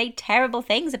body. We say terrible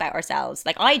things about ourselves,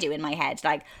 like I do in my head,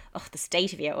 like, oh, the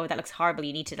state of you, oh, that looks horrible,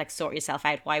 you need to, like, sort yourself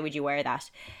out, why would you wear that?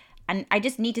 And I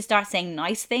just need to start saying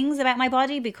nice things about my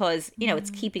body, because, you know, it's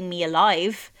keeping me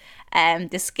alive.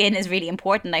 The skin is really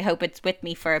important. I hope it's with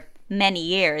me for many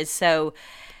years. So,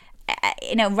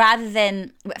 you know, rather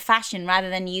than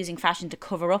using fashion to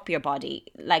cover up your body,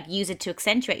 like, use it to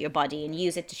accentuate your body and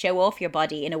use it to show off your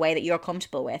body in a way that you're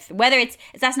comfortable with. Whether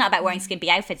that's not about wearing skimpy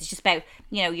outfits, it's just about,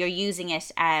 you know, you're using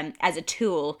it as a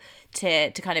tool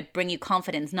to kind of bring you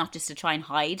confidence, not just to try and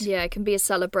hide. Yeah, it can be a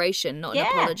celebration, not an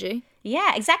apology.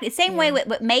 Yeah, exactly. Same way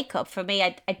with makeup. For me,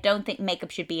 I don't think makeup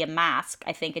should be a mask.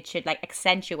 I think it should, like,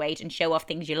 accentuate and show off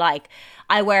things you like.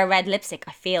 I wear a red lipstick.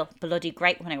 I feel bloody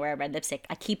great when I wear a red lipstick.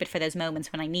 I keep it for those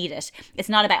moments when I need it. It's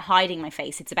not about hiding my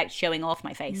face. It's about showing off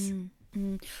my face.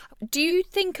 Do you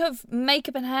think of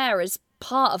makeup and hair as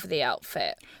part of the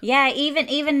outfit? Yeah,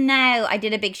 even now, I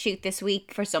did a big shoot this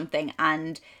week for something,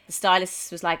 and the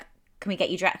stylist was like, can we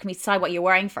get you dressed? Can we decide what you're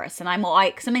wearing first? And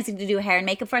sometimes to do hair and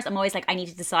makeup first, I'm always like, I need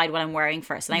to decide what I'm wearing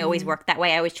first. And I always work that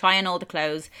way. I always try on all the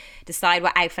clothes, decide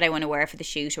what outfit I want to wear for the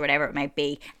shoot or whatever it might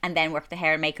be, and then work the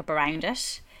hair and makeup around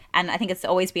it. And I think it's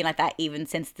always been like that, even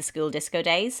since the school disco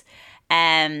days.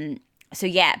 So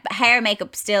yeah, but hair and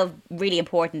makeup still really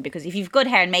important, because if you've good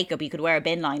hair and makeup, you could wear a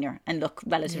bin liner and look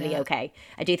relatively okay.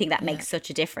 I do think that makes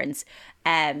such a difference.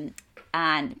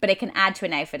 But it can add to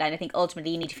an outfit, and I think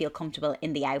ultimately you need to feel comfortable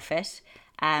in the outfit.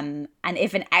 And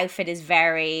if an outfit is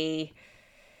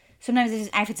sometimes this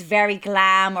outfit's very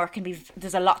glam, or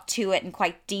there's a lot to it and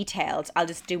quite detailed, I'll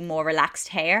just do more relaxed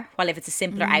hair. While if it's a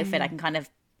simpler outfit, I can kind of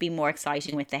be more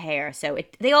exciting with the hair. So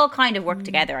they all kind of work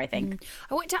together, I think.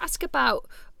 I want to ask about,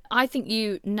 I think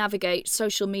you navigate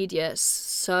social media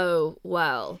so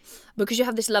well, because you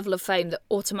have this level of fame that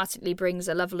automatically brings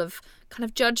a level of kind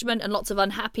of judgment, and lots of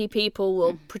unhappy people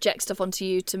will project stuff onto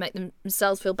you to make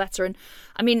themselves feel better. And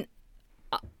I mean,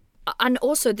 and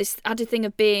also this added thing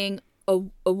of being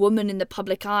a woman in the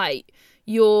public eye,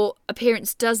 your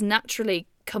appearance does naturally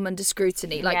come under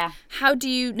scrutiny. Like, how do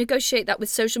you negotiate that with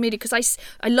social media? Because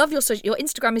I love your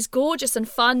Instagram is gorgeous and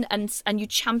fun, and you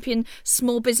champion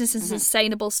small business and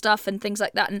sustainable stuff and things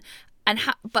like that.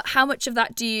 But how much of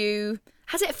that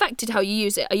has it affected how you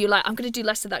use it? Are you like, I'm going to do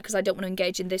less of that because I don't want to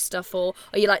engage in this stuff? Or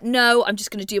are you like, no, I'm just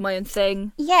going to do my own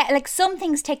thing? Yeah, like, some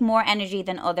things take more energy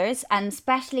than others. And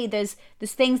especially there's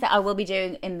things that I will be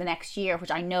doing in the next year,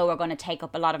 which I know are going to take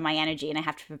up a lot of my energy. And I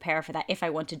have to prepare for that if I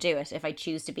want to do it, if I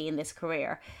choose to be in this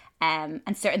career. And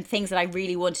certain things that I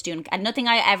really want to do. And nothing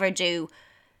I ever do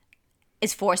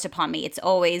is forced upon me. It's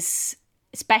always,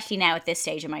 especially now at this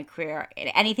stage of my career,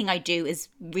 anything I do is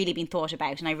really being thought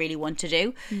about and I really want to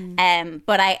do.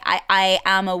 But I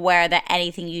am aware that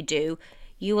anything you do,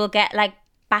 you will get, like,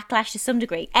 backlash to some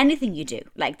degree. Anything you do,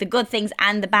 like the good things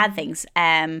and the bad things.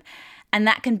 And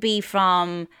that can be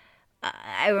from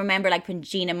I remember like when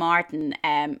Gina Martin,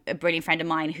 a brilliant friend of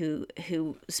mine who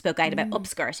spoke out about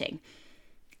upskirting,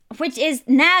 which is,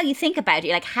 now you think about it,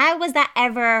 you're like, how was that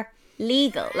ever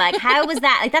legal? Like, how was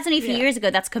that? Like, that's only a few years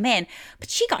ago that's come in. But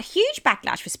she got huge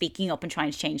backlash for speaking up and trying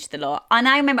to change the law. And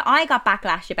I remember I got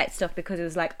backlash about stuff because it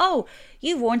was like, oh,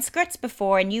 you've worn skirts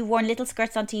before and you've worn little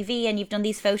skirts on TV and you've done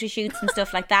these photo shoots and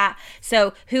stuff like that.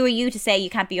 So who are you to say you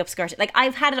can't be upskirted? Like,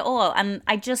 I've had it all. And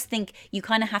I just think you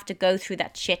kind of have to go through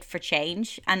that shit for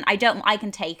change. And I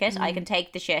can take it. I can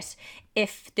take the shit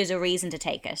if there's a reason to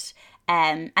take it.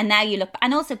 And now you look,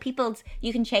 and also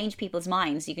you can change people's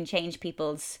minds. You can change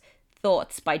people's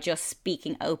thoughts by just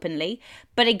speaking openly.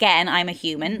 But again, I'm a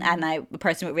human and I'm a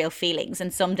person with real feelings,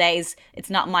 and some days it's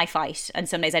not my fight and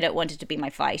some days I don't want it to be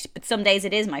my fight, but some days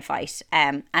it is my fight,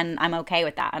 and I'm okay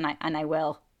with that, and I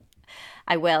will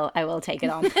take it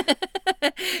on.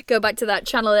 Go back to that,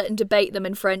 channel it and debate them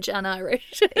in French and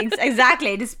Irish.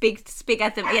 Exactly, to speak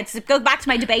at them. Yeah, to go back to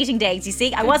my debating days. You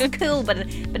see, I wasn't cool, but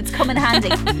it's come in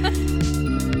handy.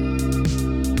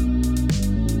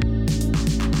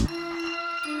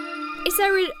 Is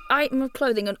there an item of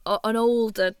clothing, an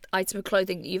older item of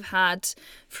clothing that you've had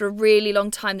for a really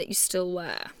long time that you still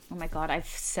wear? Oh my God,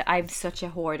 I'm such a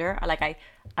hoarder. Like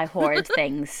I hoard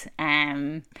things.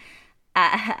 As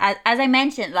I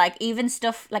mentioned, like even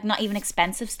stuff, like not even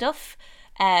expensive stuff.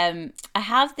 I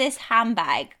have this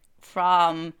handbag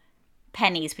from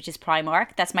Pennies, which is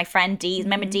Primark. That's my friend Dee.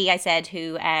 Remember Dee, I said,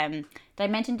 who did I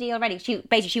mention Dee already?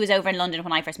 She was over in London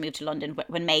when I first moved to London,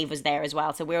 when Maeve was there as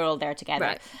well, so we were all there together.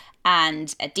 Right.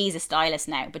 And Dee's a stylist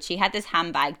now, but she had this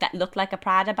handbag that looked like a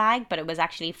Prada bag, but it was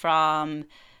actually from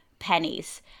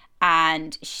Pennies.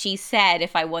 And she said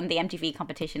if I won the MTV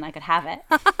competition I could have it.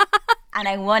 And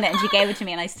I won it, and she gave it to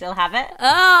me, and I still have it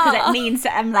because it means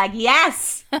I'm like,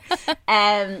 yes.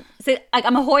 So like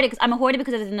I'm a hoarder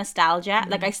because of the nostalgia.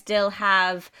 Like I still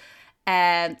have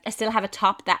a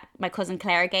top that my cousin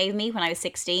Clare gave me when I was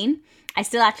 16. I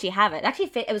still actually have it.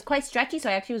 Actually, it was quite stretchy, so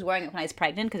I actually was wearing it when I was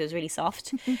pregnant because it was really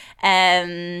soft.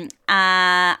 I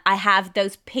have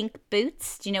those pink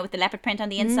boots, do you know, with the leopard print on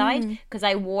the inside? Because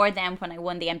I wore them when I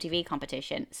won the MTV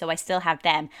competition, so I still have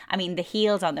them. I mean, the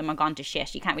heels on them are gone to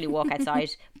shit. You can't really walk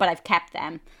outside, but I've kept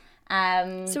them.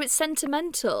 So it's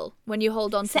sentimental when you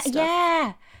hold on to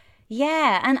stuff.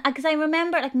 Yeah, and because I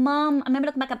remember, like, Mom, I remember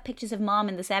looking back at pictures of Mom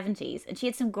in the 70s, and she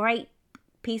had some great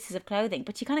pieces of clothing,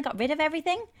 but she kind of got rid of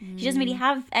everything. She doesn't really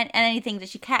have anything that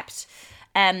she kept.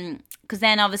 Because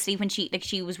then obviously when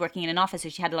she was working in an office, so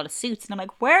she had a lot of suits, and I'm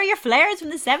like, where are your flares from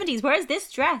the 70s? Where's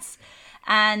this dress?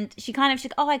 And she kind of,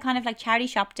 I kind of like charity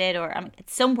shopped it, or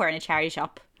it's somewhere in a charity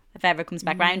shop if it ever comes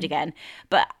back round again.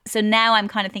 But so now I'm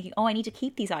kind of thinking, I need to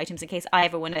keep these items in case I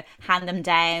ever want to hand them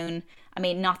down. I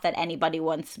mean, not that anybody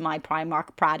wants my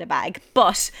Primark Prada bag,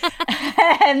 but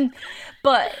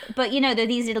but you know, they're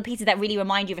these little pieces that really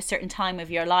remind you of a certain time of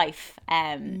your life.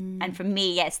 And for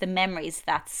me, it's the memories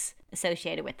that's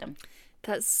associated with them.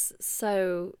 That's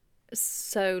so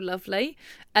lovely.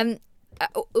 A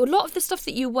lot of the stuff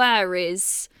that you wear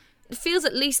feels,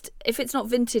 at least if it's not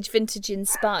vintage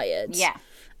inspired. Yeah.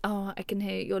 Oh, I can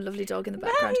hear your lovely dog in the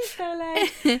background. He's so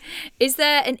loud. Is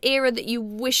there an era that you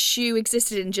wish you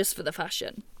existed in just for the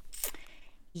fashion?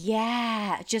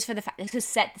 Yeah, just for the this was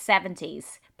set the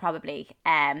 70s probably.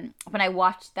 When I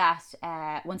watched that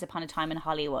Once Upon a Time in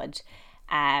Hollywood,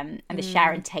 and the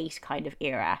Sharon Tate kind of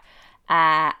era.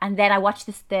 And then I watched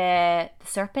the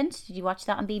Serpent. Did you watch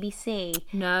that on BBC?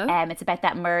 No. It's about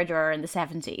that murderer in the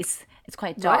 70s. It's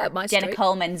quite dark. Right up my Jenna street.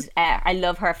 Coleman's, I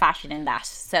love her fashion in that.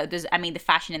 So the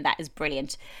fashion in that is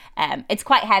brilliant. It's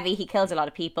quite heavy. He kills a lot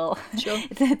of people. Sure.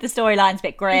 The storyline's a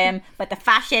bit grim, but the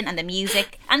fashion and the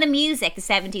music, the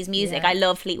 70s music. Yeah. I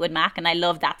love Fleetwood Mac, and I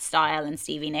love that style, and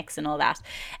Stevie Nicks and all that.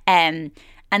 And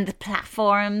the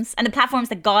platforms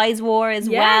that guys wore as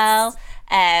well.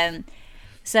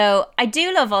 So I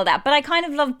do love all that, but I kind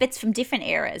of love bits from different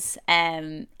eras,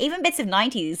 even bits of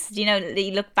 90s. You know,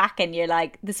 you look back and you're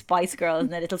like the Spice Girls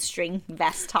and the little string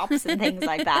vest tops and things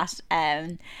like that.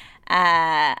 And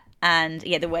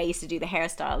yeah, the way I used to do the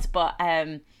hairstyles. But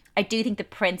I do think the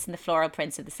prints and the floral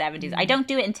prints of the 70s, I don't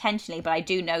do it intentionally, but I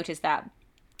do notice that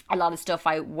a lot of stuff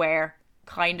I wear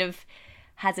kind of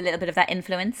has a little bit of that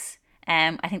influence.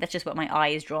 I think that's just what my eye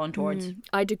is drawn towards.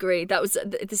 I'd agree. That was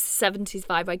the 70s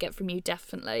vibe I get from you,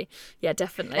 definitely. Yeah,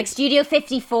 definitely. Like Studio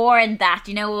 54 and that,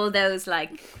 you know, all those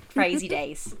like crazy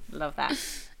days. Love that.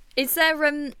 Is there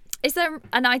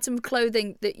an item of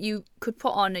clothing that you could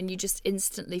put on and you just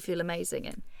instantly feel amazing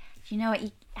in? You know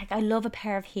what? I love a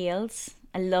pair of heels.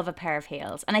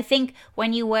 And I think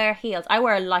when you wear heels, I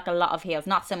wear like a lot of heels,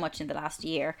 not so much in the last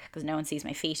year because no one sees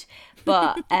my feet,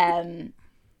 but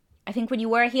I think when you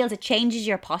wear heels, it changes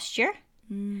your posture,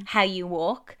 how you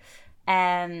walk.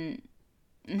 And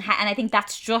I think that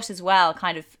strut as well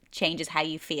kind of changes how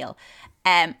you feel.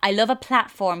 I love a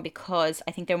platform because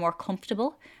I think they're more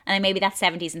comfortable, and maybe that's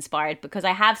 70s inspired, because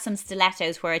I have some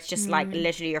stilettos where it's just like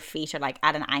literally your feet are like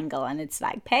at an angle and it's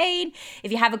like pain.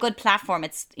 If you have a good platform,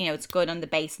 it's, you know, it's good on the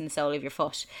base and the sole of your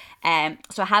foot.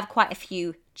 So I have quite a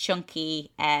few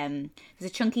chunky, there's a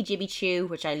chunky Jimmy Choo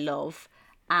which I love,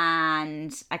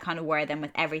 and I kind of wear them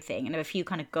with everything. And I have a few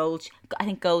kind of gold, I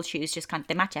think gold shoes just kind of,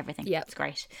 they match everything. Yeah, it's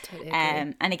great. Totally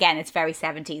agree. And again, it's very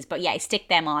 70s, but yeah, stick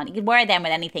them on. You can wear them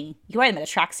with anything. You can wear them with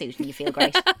a tracksuit and you feel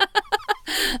great.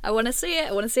 I want to see it.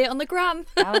 I want to see it on the gram.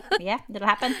 Oh, yeah, it'll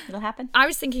happen. It'll happen. I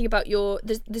was thinking about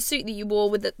the suit that you wore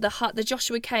with the heart, the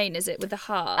Joshua Kane, is it, with the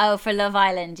heart? Oh, for Love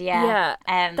Island, yeah.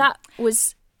 Yeah, that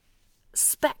was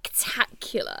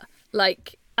spectacular.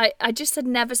 Like, I just had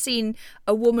never seen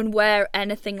a woman wear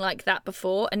anything like that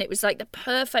before, and it was like the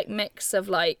perfect mix of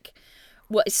like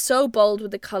what is so bold with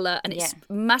the colour, and it's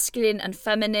masculine and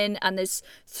feminine, and there's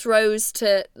throws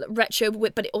to retro,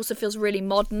 but it also feels really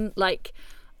modern. Like,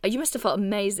 you must have felt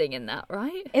amazing in that,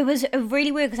 right? It was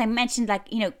really weird, because I mentioned,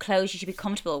 like, you know, clothes you should be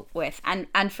comfortable with,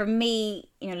 and for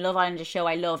me, you know, Love Island is a show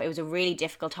I love. It was a really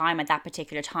difficult time at that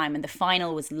particular time, and the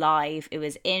final was live. It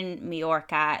was in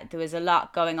Mallorca. There was a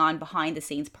lot going on behind the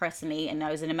scenes personally, and I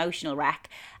was an emotional wreck.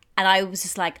 And I was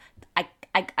just like,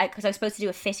 because I was supposed to do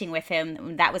a fitting with him,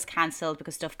 and that was cancelled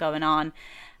because stuff going on,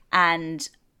 and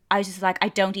I was just like, I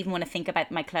don't even want to think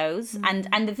about my clothes. And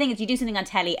the thing is, you do something on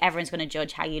telly, everyone's going to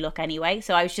judge how you look anyway.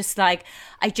 So I was just like,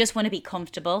 I just want to be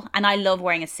comfortable. And I love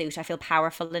wearing a suit. I feel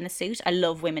powerful in a suit. I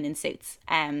love women in suits.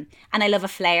 And I love a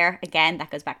flare. Again,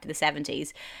 that goes back to the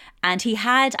 70s. And he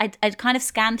had, I'd kind of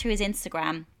scanned through his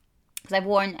Instagram, because I've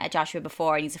worn Joshua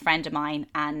before, and he's a friend of mine.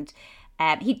 And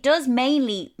he does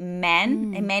mainly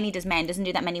men. He mainly does men, doesn't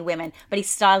do that many women. But he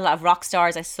styled a lot of rock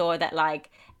stars. I saw that,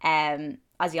 like,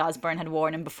 Ozzy Osbourne had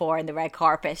worn him before in the red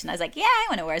carpet, and I was like, yeah, I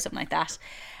want to wear something like that.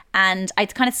 And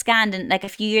I'd kind of scanned, and like a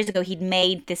few years ago he'd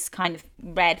made this kind of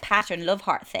red pattern love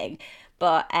heart thing,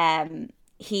 but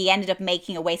he ended up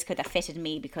making a waistcoat that fitted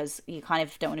me, because you kind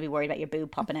of don't want to be worried about your boob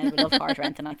popping out of a love heart or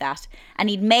anything like that. And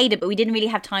he'd made it, but we didn't really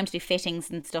have time to do fittings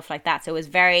and stuff like that, so it was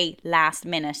very last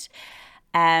minute.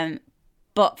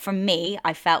 But for me,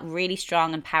 I felt really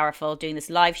strong and powerful doing this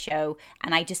live show,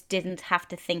 and I just didn't have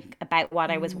to think about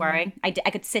what I was wearing. I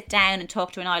could sit down and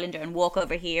talk to an islander and walk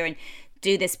over here and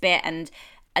do this bit, and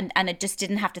I just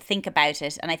didn't have to think about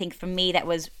it. And I think for me that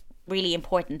was really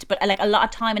important. But like a lot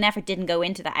of time and effort didn't go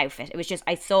into the outfit. It was just,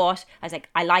 I was like,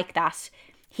 I like that.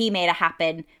 He made it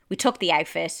happen. We took the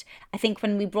outfit. I think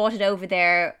when we brought it over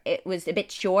there, it was a bit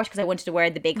short because I wanted to wear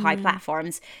the big high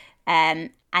platforms.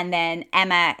 And then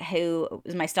Emma, who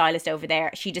was my stylist over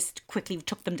there, she just quickly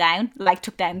took them down, like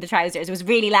took down the trousers. It was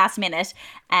really last minute.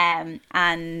 And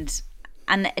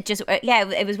it just,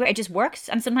 it was, it just works.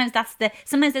 And sometimes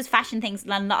sometimes those fashion things,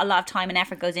 not a lot of time and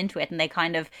effort goes into it, and they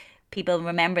kind of, people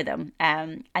remember them.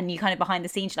 And you kind of behind the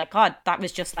scenes, you're like, God, that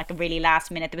was just like a really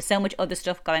last minute. There was so much other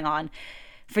stuff going on.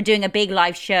 For doing a big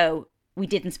live show, we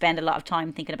didn't spend a lot of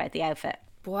time thinking about the outfit.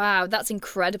 Wow, that's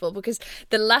incredible, because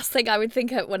the last thing I would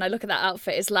think of when I look at that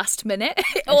outfit is last minute.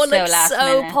 It all looks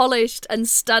so polished and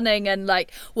stunning, and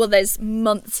like, well, there's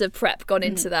months of prep gone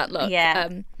into that look. Yeah,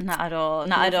 not at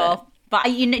all. But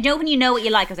you know, when you know what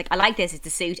you like, I was like, I like this, it's the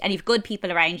suit, and you've good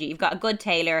people around you. You've got a good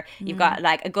tailor, you've got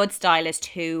like a good stylist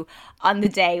who on the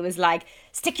day was like,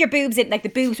 stick your boobs in, like the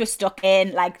boobs were stuck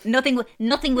in, like nothing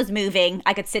was moving.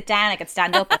 I could sit down, I could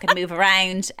stand up, I could move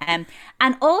around. And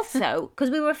also, because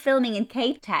we were filming in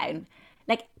Cape Town,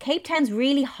 like Cape Town's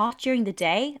really hot during the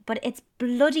day, but it's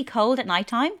bloody cold at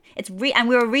nighttime. And we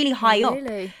were really high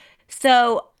up.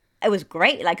 So it was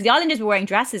great. Like the islanders were wearing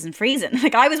dresses and freezing.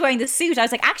 Like I was wearing the suit. I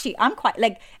was like, actually, I'm quite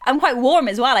warm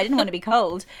as well. I didn't want to be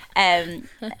cold.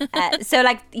 So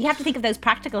like you have to think of those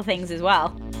practical things as well.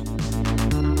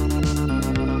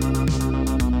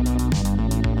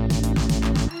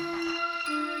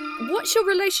 What's your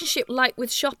relationship like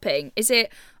with shopping? Is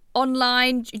it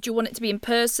online? Do you want it to be in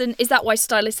person? Is that why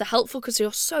stylists are helpful? Because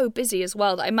you're so busy as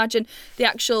well that I imagine the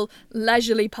actual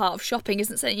leisurely part of shopping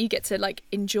isn't something you get to like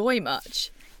enjoy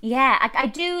much. Yeah, I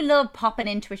do love popping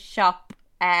into a shop.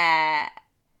 I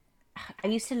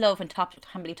used to love when I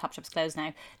can't believe Topshop's closed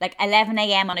now, like 11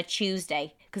 a.m. on a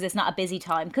Tuesday, because it's not a busy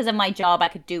time. Because of my job, I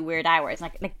could do weird hours.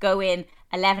 Like go in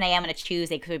 11 a.m. on a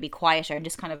Tuesday because it would be quieter and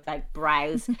just kind of like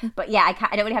browse. But yeah,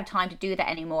 I don't really have time to do that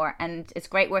anymore. And it's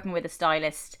great working with a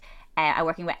stylist. I'm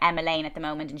working with Emma Lane at the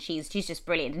moment, and she's just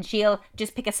brilliant. And she'll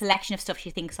just pick a selection of stuff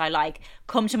she thinks I like,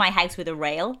 come to my house with a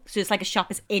rail. So it's like a shop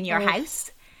is in your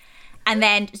house. and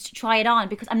then just try it on,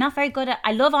 because I'm not very good at,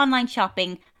 I love online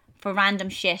shopping for random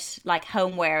shit like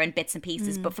homeware and bits and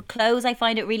pieces, but for clothes I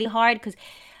find it really hard, because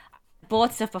I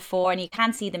bought stuff before and you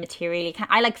can't see the material.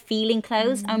 I like feeling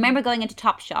clothes. I remember going into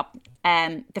Topshop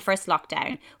the first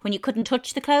lockdown when you couldn't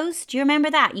touch the clothes. Do you remember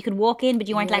that? You could walk in but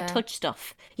you weren't allowed to touch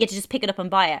stuff. You had to just pick it up and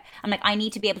buy it. I'm like, I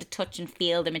need to be able to touch and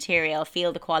feel the material,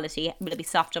 feel the quality. Will it be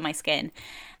soft on my skin?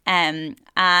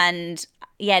 And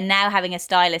yeah, now having a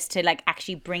stylist to like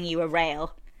actually bring you a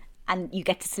rail, and you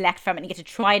get to select from it and you get to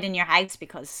try it in your house,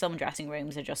 because some dressing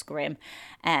rooms are just grim.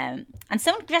 And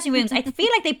some dressing rooms, I feel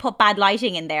like they put bad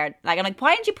lighting in there. Like, I'm like,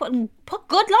 why don't you put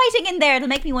good lighting in there? It'll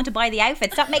make me want to buy the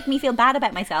outfit. Stop making me feel bad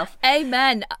about myself.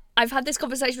 Amen. I've had this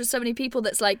conversation with so many people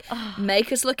that's like,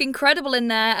 make us look incredible in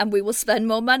there and we will spend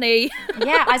more money.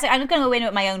 Yeah, I was like, I'm going to go in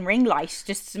with my own ring light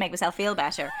just to make myself feel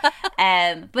better.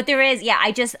 But there is,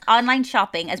 online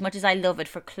shopping, as much as I love it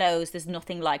for clothes, there's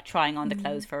nothing like trying on the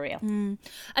clothes for real.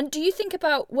 And do you think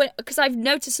about, because I've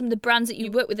noticed some of the brands that you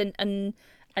work with and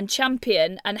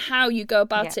champion, and how you go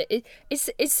about it. Is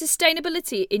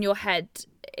sustainability in your head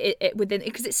within,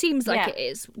 because it seems like it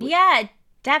is. Yeah,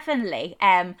 definitely.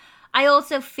 I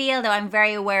also feel, though, I'm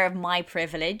very aware of my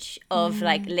privilege of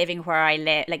like living where I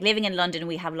live. Like living in London,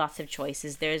 we have lots of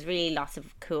choices. There's really lots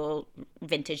of cool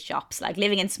vintage shops. Like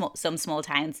living in some small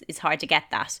towns, it's hard to get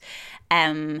that.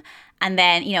 And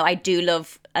then, you know, I do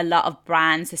love a lot of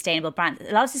brands, sustainable brands.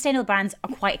 A lot of sustainable brands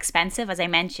are quite expensive, as I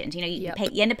mentioned. You know,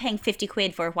 you end up paying 50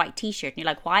 quid for a white t-shirt, and you're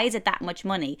like, why is it that much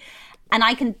money? And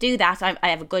I can do that. I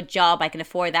have a good job. I can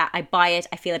afford that. I buy it.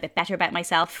 I feel a bit better about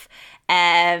myself.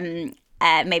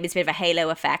 Maybe it's a bit of a halo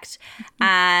effect.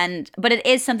 But it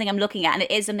is something I'm looking at, and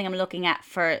it is something I'm looking at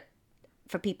for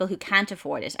people who can't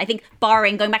afford it. I think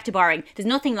going back to borrowing, there's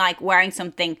nothing like wearing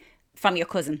something from your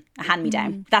cousin, a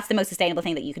hand-me-down. That's the most sustainable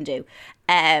thing that you can do.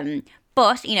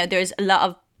 But, you know, there's a lot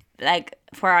of, like,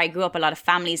 where I grew up, a lot of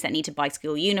families that need to buy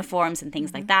school uniforms and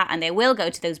things like that, and they will go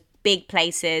to those big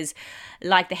places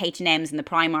like the H&Ms and the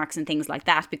Primarks and things like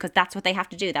that, because that's what they have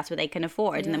to do. That's what they can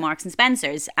afford, and the Marks and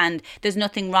Spencers. And there's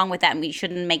nothing wrong with that, and we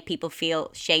shouldn't make people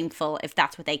feel shameful if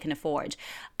that's what they can afford.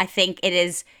 I think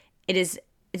it's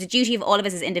a duty of all of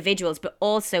us as individuals, but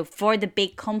also for the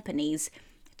big companies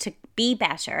to be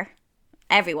better.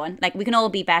 Everyone, like, we can all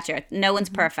be better. No one's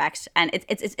perfect, and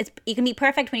it's you can be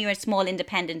perfect when you're a small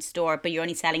independent store, but you're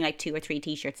only selling like 2 or 3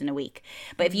 t-shirts in a week.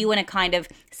 But if you want to kind of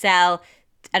sell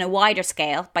on a wider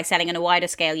scale, by selling on a wider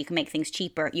scale, you can make things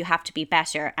cheaper. You have to be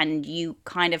better, and you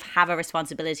kind of have a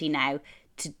responsibility now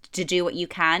to do what you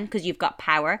can, because you've got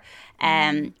power.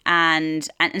 And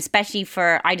especially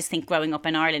for, I just think growing up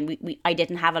in Ireland, I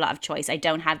didn't have a lot of choice. I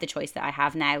don't have the choice that I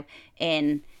have now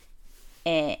in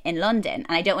London,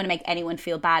 and I don't want to make anyone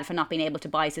feel bad for not being able to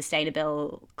buy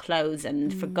sustainable clothes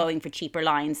and for going for cheaper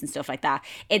lines and stuff like that.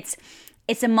 It's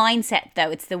a mindset, though.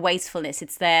 It's the wastefulness.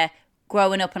 It's the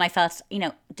growing up, and I felt, you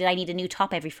know, did I need a new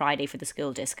top every Friday for the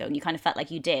school disco? And you kind of felt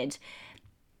like you did.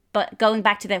 But going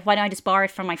back to why don't I just borrow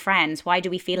it from my friends? Why do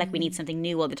we feel like we need something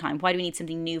new all the time? Why do we need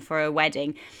something new for a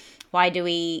wedding? Why do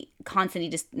we constantly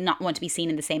just not want to be seen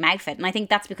in the same outfit? And I think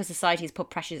that's because society has put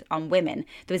pressures on women.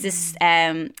 There was this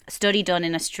study done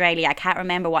in Australia. I can't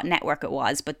remember what network it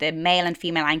was, but the male and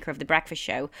female anchor of The Breakfast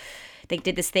Show, they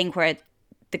did this thing where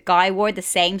the guy wore the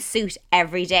same suit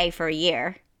every day for a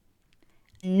year.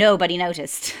 Nobody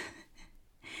noticed.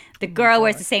 The girl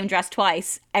wears the same dress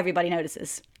twice. Everybody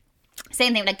notices.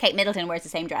 Same thing, like Kate Middleton wears the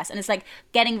same dress. And it's like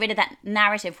getting rid of that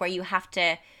narrative where you have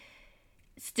to,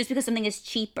 just because something is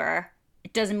cheaper,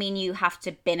 it doesn't mean you have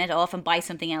to bin it off and buy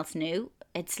something else new.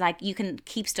 It's like you can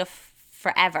keep stuff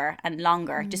forever and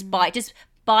longer. Just buy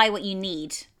what you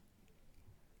need.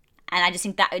 And I just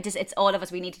think that it's all of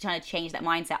us, we need to try to change that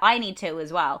mindset. I need to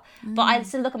as well. But I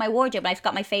still look at my wardrobe, and I've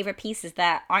got my favourite pieces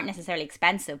that aren't necessarily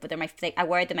expensive, but I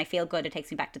wear them, I feel good, it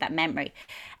takes me back to that memory.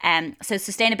 So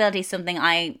sustainability is something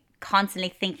I'm constantly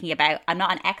thinking about. I'm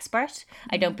not an expert.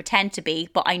 I don't pretend to be,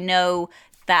 but I know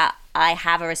that I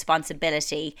have a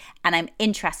responsibility, and I'm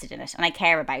interested in it, and I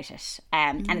care about it.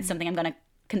 And it's something I'm going to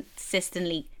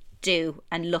consistently do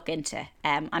and look into.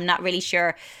 I'm not really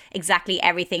sure exactly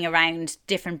everything around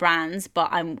different brands, but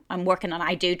I'm working on it.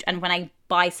 I do, and when I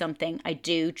buy something, I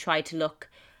do try to look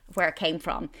where it came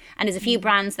from. And there's a few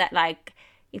brands that, like,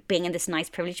 being in this nice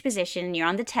privileged position, you're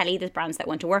on the telly, there's brands that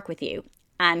want to work with you.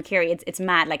 And Kiri, it's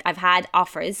mad. Like, I've had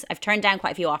offers, I've turned down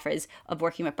quite a few offers of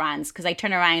working with brands, because I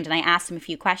turn around and I ask them a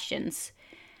few questions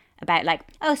about, like,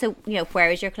 oh, so, you know,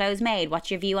 where is your clothes made? What's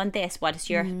your view on this? What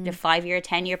is your 5-year,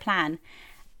 10-year plan?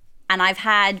 And I've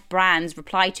had brands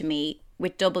reply to me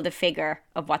with double the figure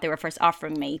of what they were first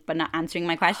offering me, but not answering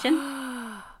my question.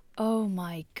 Oh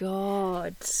my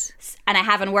God. And I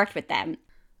haven't worked with them.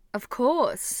 Of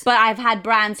course. But I've had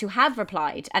brands who have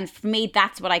replied. And for me,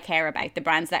 that's what I care about. The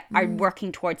brands that are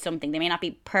working towards something. They may not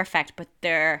be perfect, but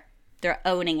they're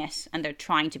owning it and they're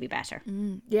trying to be better.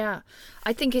 Yeah.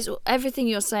 I think everything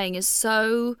you're saying is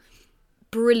so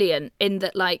brilliant in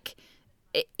that, like,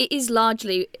 it is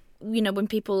largely, you know, when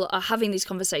people are having these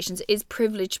conversations, it is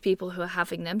privileged people who are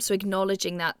having them. So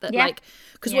acknowledging that like,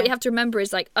 because what you have to remember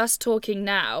is, like, us talking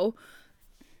now,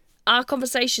 our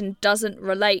conversation doesn't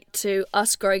relate to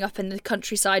us growing up in the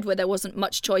countryside where there wasn't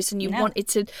much choice and you wanted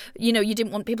to, you know, you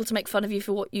didn't want people to make fun of you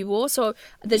for what you wore. So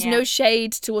there's no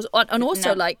shade towards, and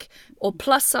also like, or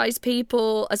plus size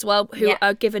people as well who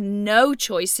are given no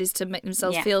choices to make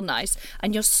themselves feel nice.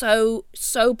 And you're so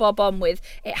bob on with,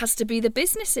 it has to be the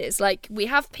businesses. Like, we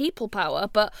have people power,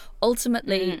 but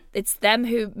ultimately it's them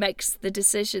who makes the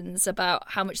decisions about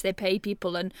how much they pay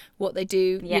people and what they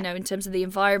do, you know, in terms of the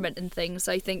environment and things.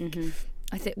 I think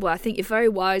I think you're very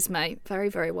wise, mate. Very,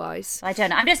 very wise. I don't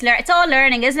know. I'm just it's all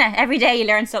learning, isn't it? Every day you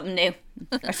learn something new.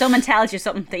 Or someone tells you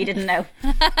something that you didn't know.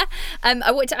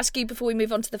 I wanted to ask you before we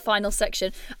move on to the final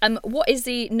section, what is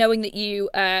knowing that you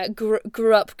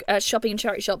grew up shopping in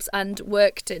charity shops and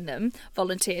worked in them,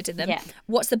 volunteered in them,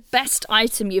 what's the best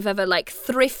item you've ever, like,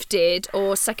 thrifted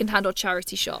or secondhand or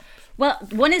charity shop? Well,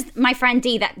 one is my friend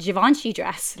Dee, that Givenchy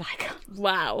dress. Like,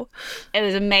 wow, it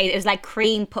was amazing. It was like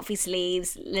cream puffy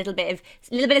sleeves, little bit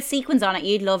of sequins on it.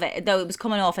 You'd love it, though it was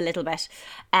coming off a little bit.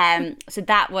 So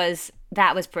that was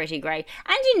pretty great.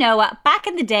 And you know what? Back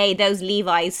in the day, those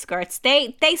Levi's skirts,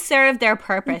 they served their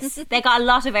purpose. They got a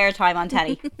lot of airtime on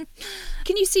telly.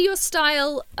 Can you see your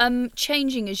style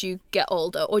changing as you get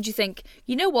older, or do you think,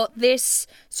 you know what, this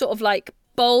sort of like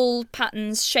bold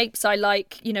patterns, shapes I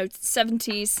like, you know,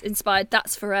 70s inspired,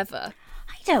 that's forever?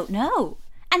 I don't know.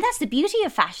 And that's the beauty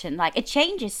of fashion. Like, it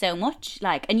changes so much.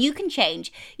 Like, and you can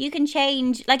change.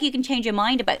 Like, you can change your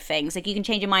mind about things. Like, you can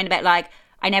change your mind about, like,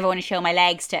 I never want to show my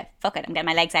legs, to fuck it, I'm getting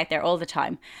my legs out there all the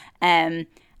time. I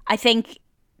think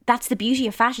that's the beauty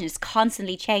of fashion. It's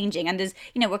constantly changing. And there's,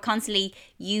 you know, we're constantly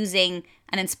using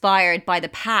and inspired by the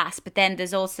past, but then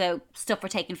there's also stuff we're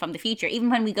taking from the future. Even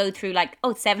when we go through, like,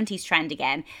 70s trend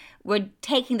again, we're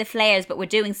taking the flares, but we're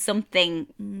doing something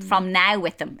from now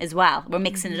with them as well. We're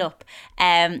mixing it up.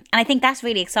 And I think that's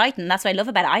really exciting. That's what I love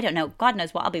about it. I don't know. God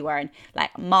knows what I'll be wearing.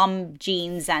 Like, mom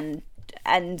jeans and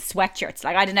sweatshirts.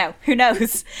 Like, I don't know. Who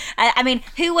knows? I mean,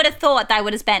 who would have thought that I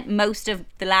would have spent most of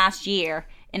the last year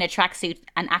in a tracksuit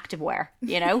and activewear,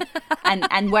 you know,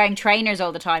 and wearing trainers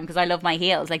all the time because I love my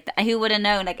heels. Like, who would have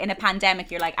known? Like, in a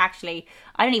pandemic, you're like, actually,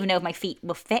 I don't even know if my feet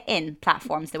will fit in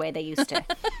platforms the way they used to.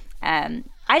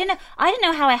 I don't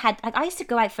know how I used to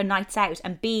go out for nights out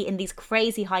and be in these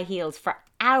crazy high heels for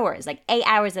hours, like 8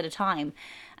 hours at a time.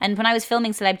 And when I was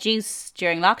filming Celeb Juice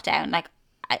during lockdown, like,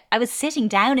 I was sitting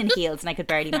down in heels and I could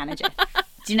barely manage it.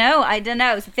 Do you know? I don't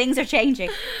know. So things are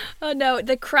changing. Oh no,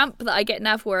 the cramp that I get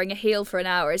now for wearing a heel for an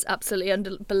hour is absolutely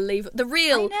unbelievable. The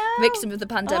real victim of the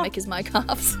pandemic is my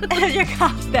calves. Your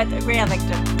calves, the real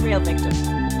victim. Real victim.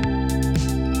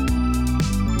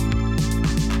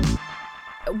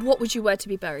 What would you wear to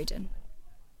be buried in?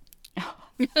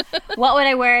 What would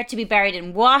I wear to be buried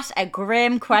in? What a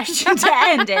grim question to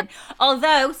end in.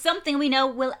 Although something we know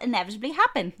will inevitably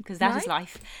happen, because that is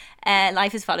life.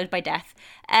 Life is followed by death.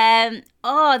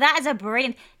 That is a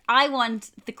brilliant... I want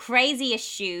the craziest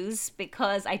shoes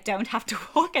because I don't have to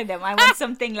walk in them. I want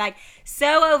something like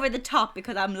so over the top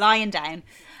because I'm lying down.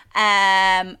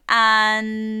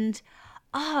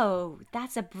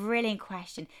 That's a brilliant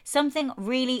question. Something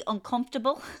really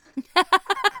uncomfortable.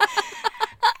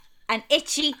 And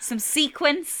itchy, some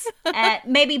sequins,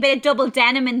 maybe a bit of double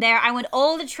denim in there. I want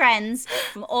all the trends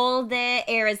from all the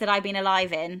eras that I've been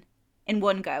alive in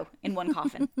one go, in one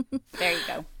coffin. There you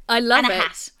go. I love it.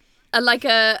 And a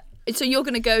hat. So you're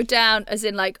going to go down as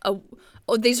in like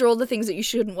these are all the things that you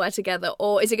shouldn't wear together,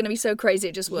 or is it going to be so crazy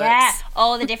it just works? Yeah,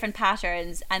 all the different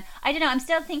patterns. And I don't know, I'm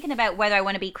still thinking about whether I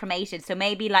want to be cremated. So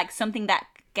maybe like something that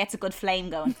gets a good flame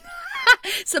going.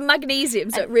 Some magnesium,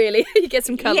 so really you get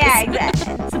some colours. Yeah,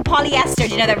 exactly. Some polyester, do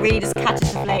you know, that really just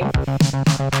catches the flame.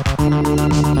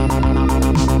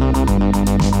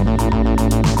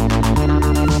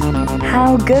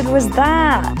 How good was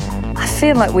that? I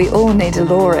feel like we all need a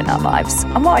Laura in our lives.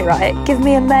 Am I right? Give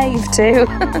me a Maeve too.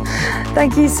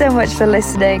 Thank you so much for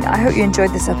listening. I hope you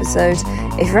enjoyed this episode.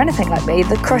 If you're anything like me,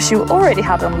 the crush you already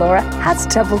had on Laura has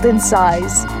doubled in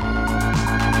size.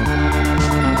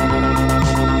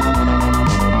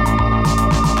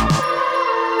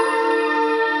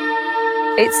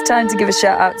 it's time to give a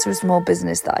shout out to a small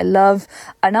business that I love,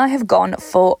 and I have gone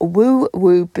for Woo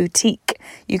Woo Boutique.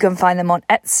 You can find them on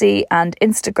Etsy and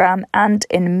Instagram and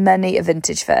in many a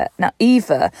vintage fair. Now,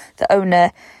 Eva, the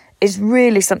owner, is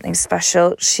really something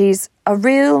special. She's a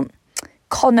real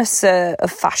connoisseur of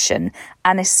fashion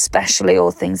and especially all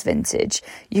things vintage.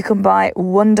 You can buy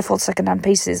wonderful secondhand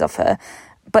pieces off her,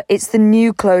 but it's the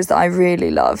new clothes that I really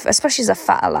love, especially as a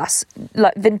fatter lass.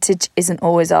 Like, vintage isn't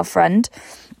always our friend.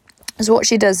 So what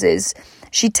she does is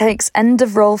she takes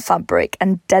end-of-roll fabric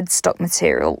and dead stock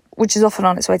material, which is often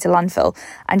on its way to landfill,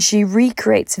 and she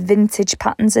recreates vintage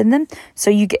patterns in them. So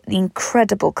you get the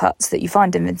incredible cuts that you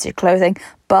find in vintage clothing,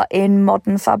 but in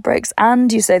modern fabrics,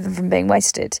 and you save them from being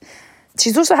wasted.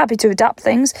 She's also happy to adapt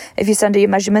things if you send her your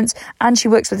measurements, and she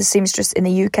works with a seamstress in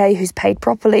the UK who's paid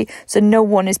properly, so no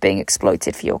one is being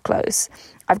exploited for your clothes.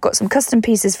 I've got some custom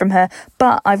pieces from her,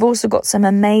 but I've also got some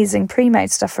amazing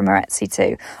pre-made stuff from her Etsy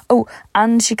too. Oh,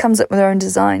 and she comes up with her own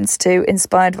designs too,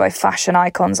 inspired by fashion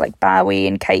icons like Bowie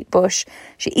and Kate Bush.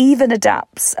 She even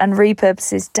adapts and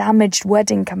repurposes damaged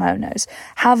wedding kimonos.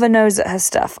 Have a nose at her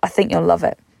stuff. I think you'll love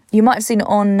it. You might have seen it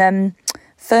on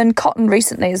Fern Cotton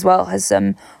recently as well, has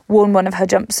worn one of her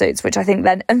jumpsuits, which I think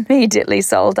then immediately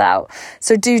sold out.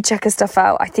 So do check her stuff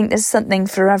out. I think there's something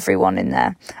for everyone in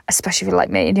there, especially if you're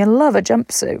like me and you love a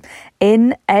jumpsuit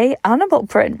in a animal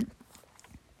print.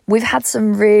 We've had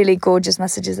some really gorgeous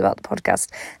messages about the podcast.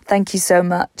 Thank you so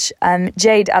much.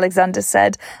 Jade Alexander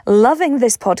said, loving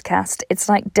this podcast. It's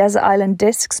like Desert Island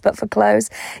Discs, but for clothes.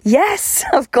 Yes,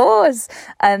 of course.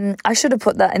 I should have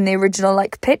put that in the original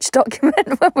pitch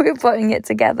document when we were putting it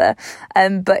together.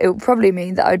 But it would probably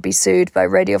mean that I would be sued by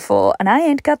Radio 4 and I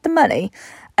ain't got the money.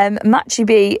 Matchy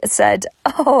B said,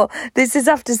 oh, this is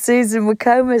after Susan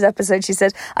Wakoma's episode. She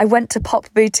said, I went to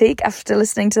Pop Boutique after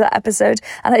listening to that episode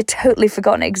and I totally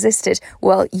forgotten it existed.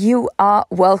 Well, you are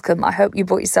welcome. I hope you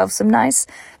bought yourself some nice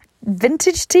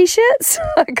vintage t-shirts.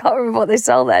 I can't remember what they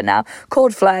sell there now.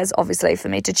 Cord flares, obviously, for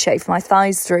me to chafe my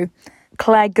thighs through.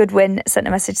 Claire Goodwin sent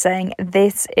a message saying,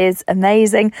 this is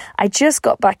amazing. I just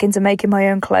got back into making my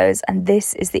own clothes and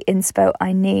this is the inspo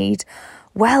I need.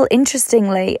 Well,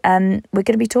 interestingly, we're going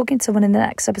to be talking to someone in the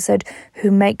next episode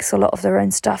who makes a lot of their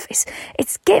own stuff.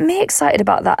 It's getting me excited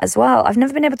about that as well. I've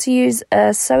never been able to use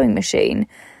a sewing machine,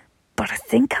 but I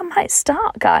think I might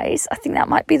start, guys. I think that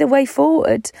might be the way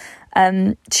forward.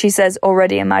 She says,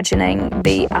 already imagining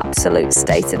the absolute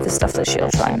state of the stuff that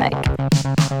she'll try and make.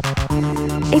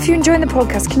 If you're enjoying the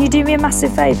podcast, can you do me a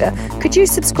massive favour? Could you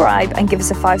subscribe and give us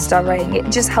a 5-star rating?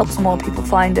 It just helps more people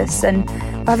find us, and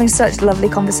we're having such lovely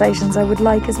conversations. I would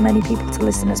like as many people to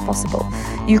listen as possible.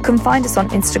 You can find us on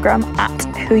Instagram at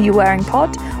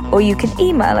whoyouwearingpod, or you can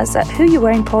email us at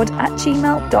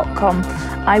whoyouwearingpod@gmail.com.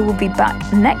 I will be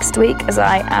back next week as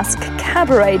I ask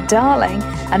Cabaret Darling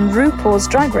and RuPaul's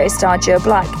Drag Race star Joe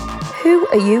Black, who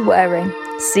are you wearing?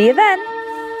 See you then.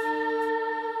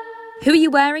 Who Are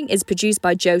You Wearing is produced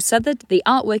by Joe Southard, the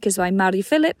artwork is by Mary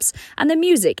Phillips, and the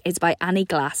music is by Annie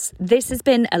Glass. This has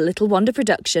been a Little Wonder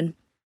production.